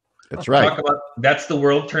 That's right. Talk about that's the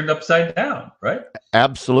world turned upside down, right?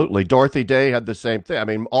 Absolutely. Dorothy Day had the same thing. I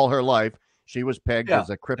mean, all her life, she was pegged as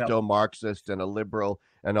a Yeah. crypto Marxist and a liberal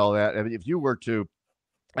and all that. I mean, if you were to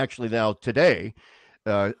actually now today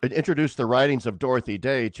introduce the writings of Dorothy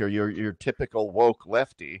Day to your typical woke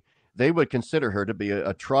lefty, they would consider her to be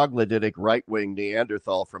a troglodytic right-wing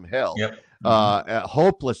Neanderthal from hell. Yep.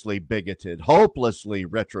 Hopelessly bigoted, hopelessly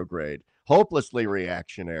retrograde, hopelessly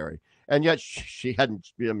reactionary. And yet she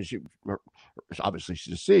hadn't, I mean, obviously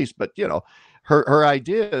she's deceased, but, you know, her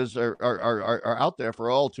ideas are out there for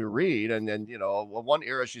all to read. And then, you know, one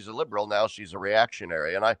era she's a liberal, now she's a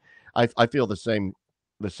reactionary. And I feel the same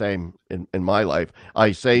in my life.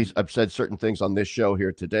 I've said certain things on this show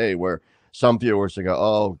here today where some viewers will go,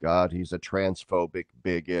 oh God, he's a transphobic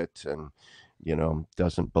bigot and, you know,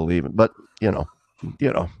 doesn't believe it. But, you know,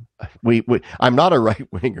 I'm not a right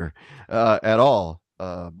winger at all.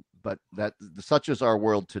 But such is our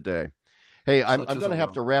world today. Hey, I'm going to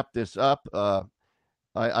have to wrap this up.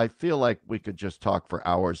 I feel like we could just talk for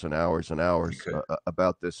hours and hours and hours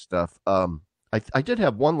about this stuff. I did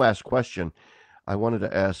have one last question I wanted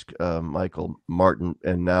to ask Michael Martin,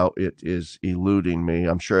 and now it is eluding me.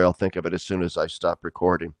 I'm sure I'll think of it as soon as I stop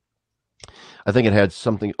recording. I think it had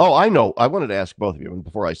something. Oh, I know. I wanted to ask both of you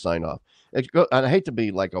before I sign off. And I hate to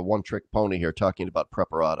be like a one-trick pony here talking about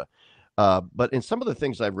Preparata. But in some of the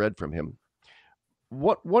things I've read from him,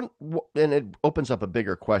 and it opens up a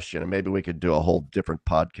bigger question, and maybe we could do a whole different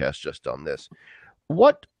podcast just on this.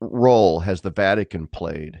 What role has the Vatican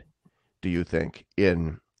played, do you think,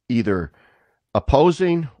 in either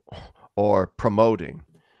opposing or promoting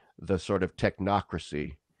the sort of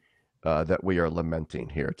technocracy that we are lamenting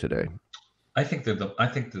here today? I think that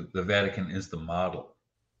the Vatican is the model.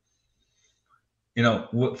 You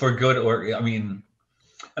know, for good or, I mean.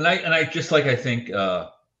 And I just like, I think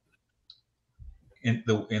in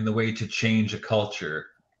the way to change a culture,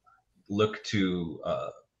 look to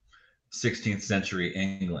 16th century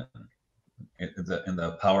England in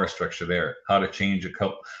the power structure there, how to change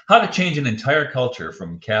an entire culture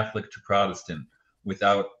from Catholic to Protestant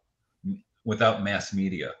without mass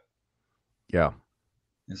media. Yeah.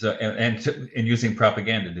 And so and using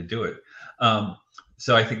propaganda to do it.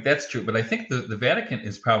 So I think that's true, but I think the Vatican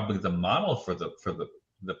is probably the model for the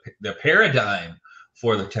paradigm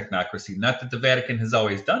for the technocracy. Not that the Vatican has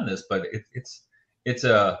always done this, but it's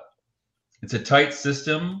a tight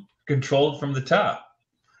system controlled from the top,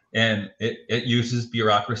 and it uses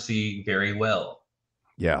bureaucracy very well.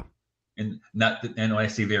 Yeah, and when I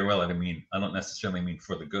say very well, I don't necessarily mean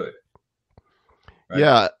for the good. Right?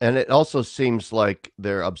 Yeah, and it also seems like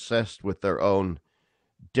they're obsessed with their own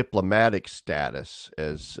diplomatic status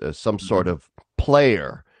as some sort of a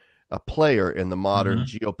player in the modern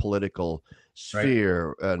geopolitical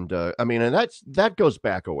sphere. Right. And I mean, and that goes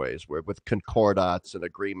back a ways with concordats and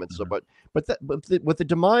agreements. So, but with the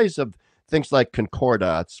demise of things like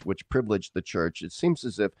concordats, which privilege the church, it seems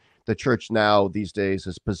as if the church now these days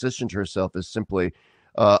has positioned herself as simply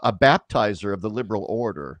a baptizer of the liberal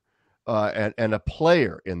order. And a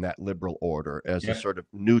player in that liberal order as a sort of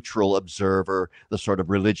neutral observer, the sort of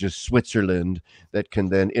religious Switzerland that can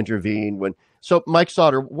then intervene when. So, Mike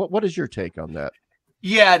Sauter, what is your take on that?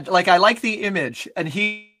 Yeah, like I like the image, and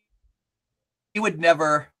he would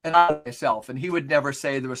never, and I myself, and he would never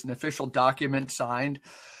say there was an official document signed.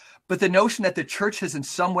 But the notion that the church has in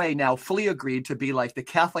some way now fully agreed to be like the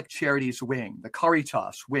Catholic Charities wing, the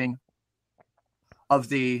Caritas wing of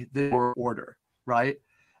the order, right?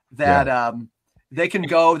 That they can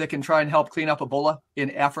try and help clean up Ebola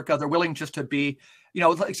in Africa. They're willing just to be,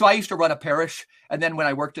 so I used to run a parish. And then when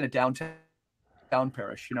I worked in a downtown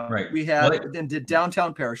parish, we had in the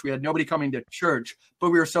downtown parish, we had nobody coming to church, but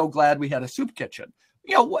we were so glad we had a soup kitchen.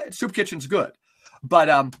 Soup kitchen's good,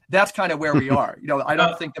 but that's kind of where we are. I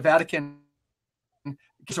don't think the Vatican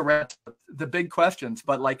gets around the big questions,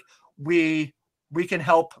 but like we can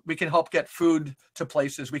help get food to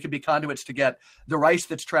places. We can be conduits to get the rice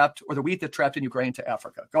that's trapped or the wheat that's trapped in Ukraine to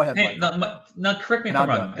Africa. Go ahead. Hey, now correct me if I'm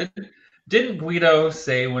wrong. Didn't Guido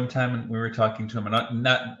say one time when we were talking to him, and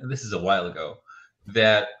not this is a while ago,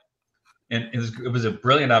 that, and it was a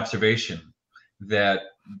brilliant observation, that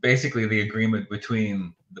basically the agreement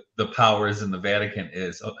between the powers in the Vatican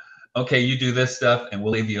is, okay, you do this stuff and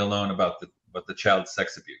we'll leave you alone about the child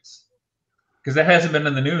sex abuse. Because that hasn't been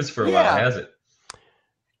in the news for a while, has it?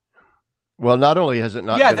 Well, not only has it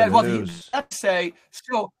not been in the news.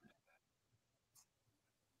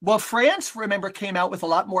 Well, France, remember, came out with a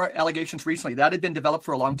lot more allegations recently. That had been developed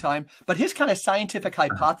for a long time. But his kind of scientific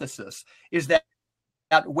hypothesis is that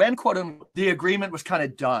when quote unquote the agreement was kind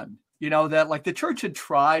of done, that like the church had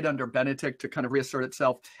tried under Benedict to kind of reassert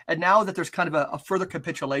itself, and now that there's kind of a further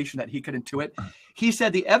capitulation that he could intuit, he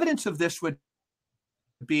said the evidence of this would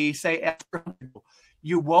be, say,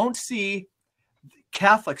 you won't see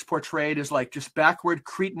Catholics portrayed as like just backward,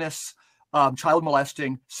 cretinous, child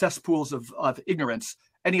molesting cesspools of ignorance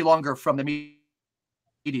any longer from the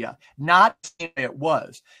media. Not the way it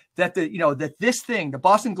was. That that this thing, the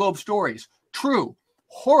Boston Globe stories, true,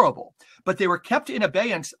 horrible, but they were kept in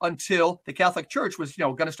abeyance until the Catholic Church was,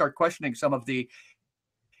 going to start questioning some of the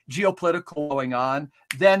geopolitical going on.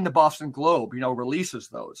 Then the Boston Globe, releases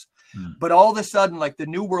those. But all of a sudden, like the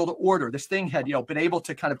New World Order, this thing had, been able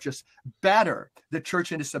to kind of just batter the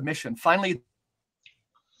church into submission. Finally,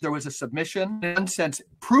 there was a submission. In one sense,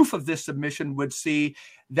 proof of this submission would see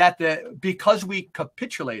that because we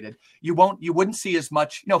capitulated, you wouldn't see as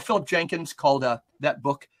much. Philip Jenkins called that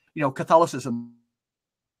book, Catholicism,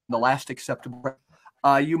 the Last Acceptable.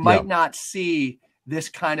 You might not see this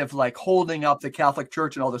kind of like holding up the Catholic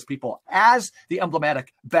Church and all those people as the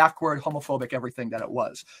emblematic, backward, homophobic everything that it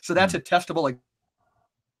was. So that's attestable,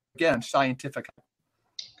 again, scientific.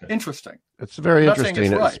 Interesting. It's very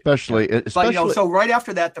interesting, right. especially. But so right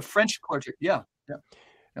after that, the French clergy, yeah.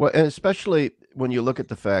 Well, and especially when you look at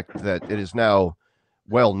the fact that it is now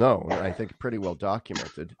well known, I think pretty well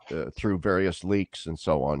documented through various leaks and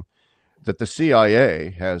so on, that the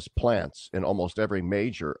CIA has plants in almost every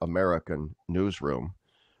major American newsroom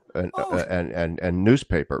and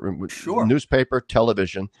newspaper, newspaper,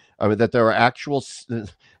 television. I mean, that there are actual,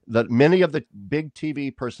 that many of the big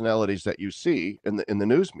TV personalities that you see in the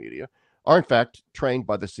news media are in fact trained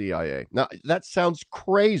by the CIA. Now, that sounds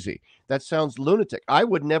crazy. That sounds lunatic. I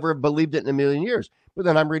would never have believed it in a million years. But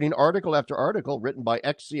then I'm reading article after article written by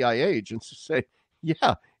ex-CIA agents to say,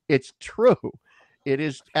 yeah, it's true. It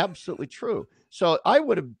is absolutely true. So I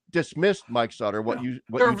would have dismissed, Mike Sauter, what you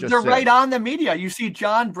just said. They're right on the media. You see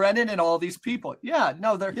John Brennan and all these people. Yeah,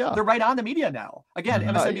 no, they're right on the media now. Again,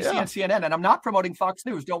 MSNBC and CNN, and I'm not promoting Fox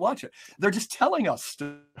News. Don't watch it. They're just telling us.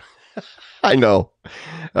 I know.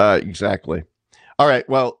 Exactly. All right.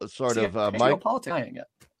 Well, sort of, Mike. It.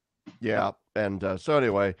 Yeah. And so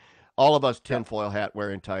anyway, all of us tinfoil hat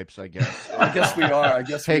wearing types, I guess. I guess we are.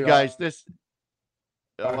 Hey, guys, this.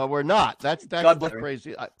 Well, we're not. That's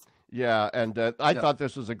crazy. And I thought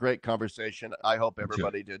this was a great conversation. I hope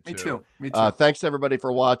everybody did too. Me too. Thanks everybody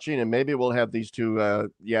for watching, and maybe we'll have these two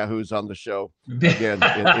yahoos on the show again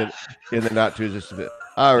in the not too distant.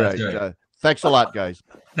 All right. Thanks a lot, guys.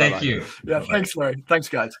 Thank you. Yeah. Thanks, Larry. Thanks,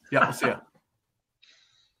 guys. Yeah. We'll see you.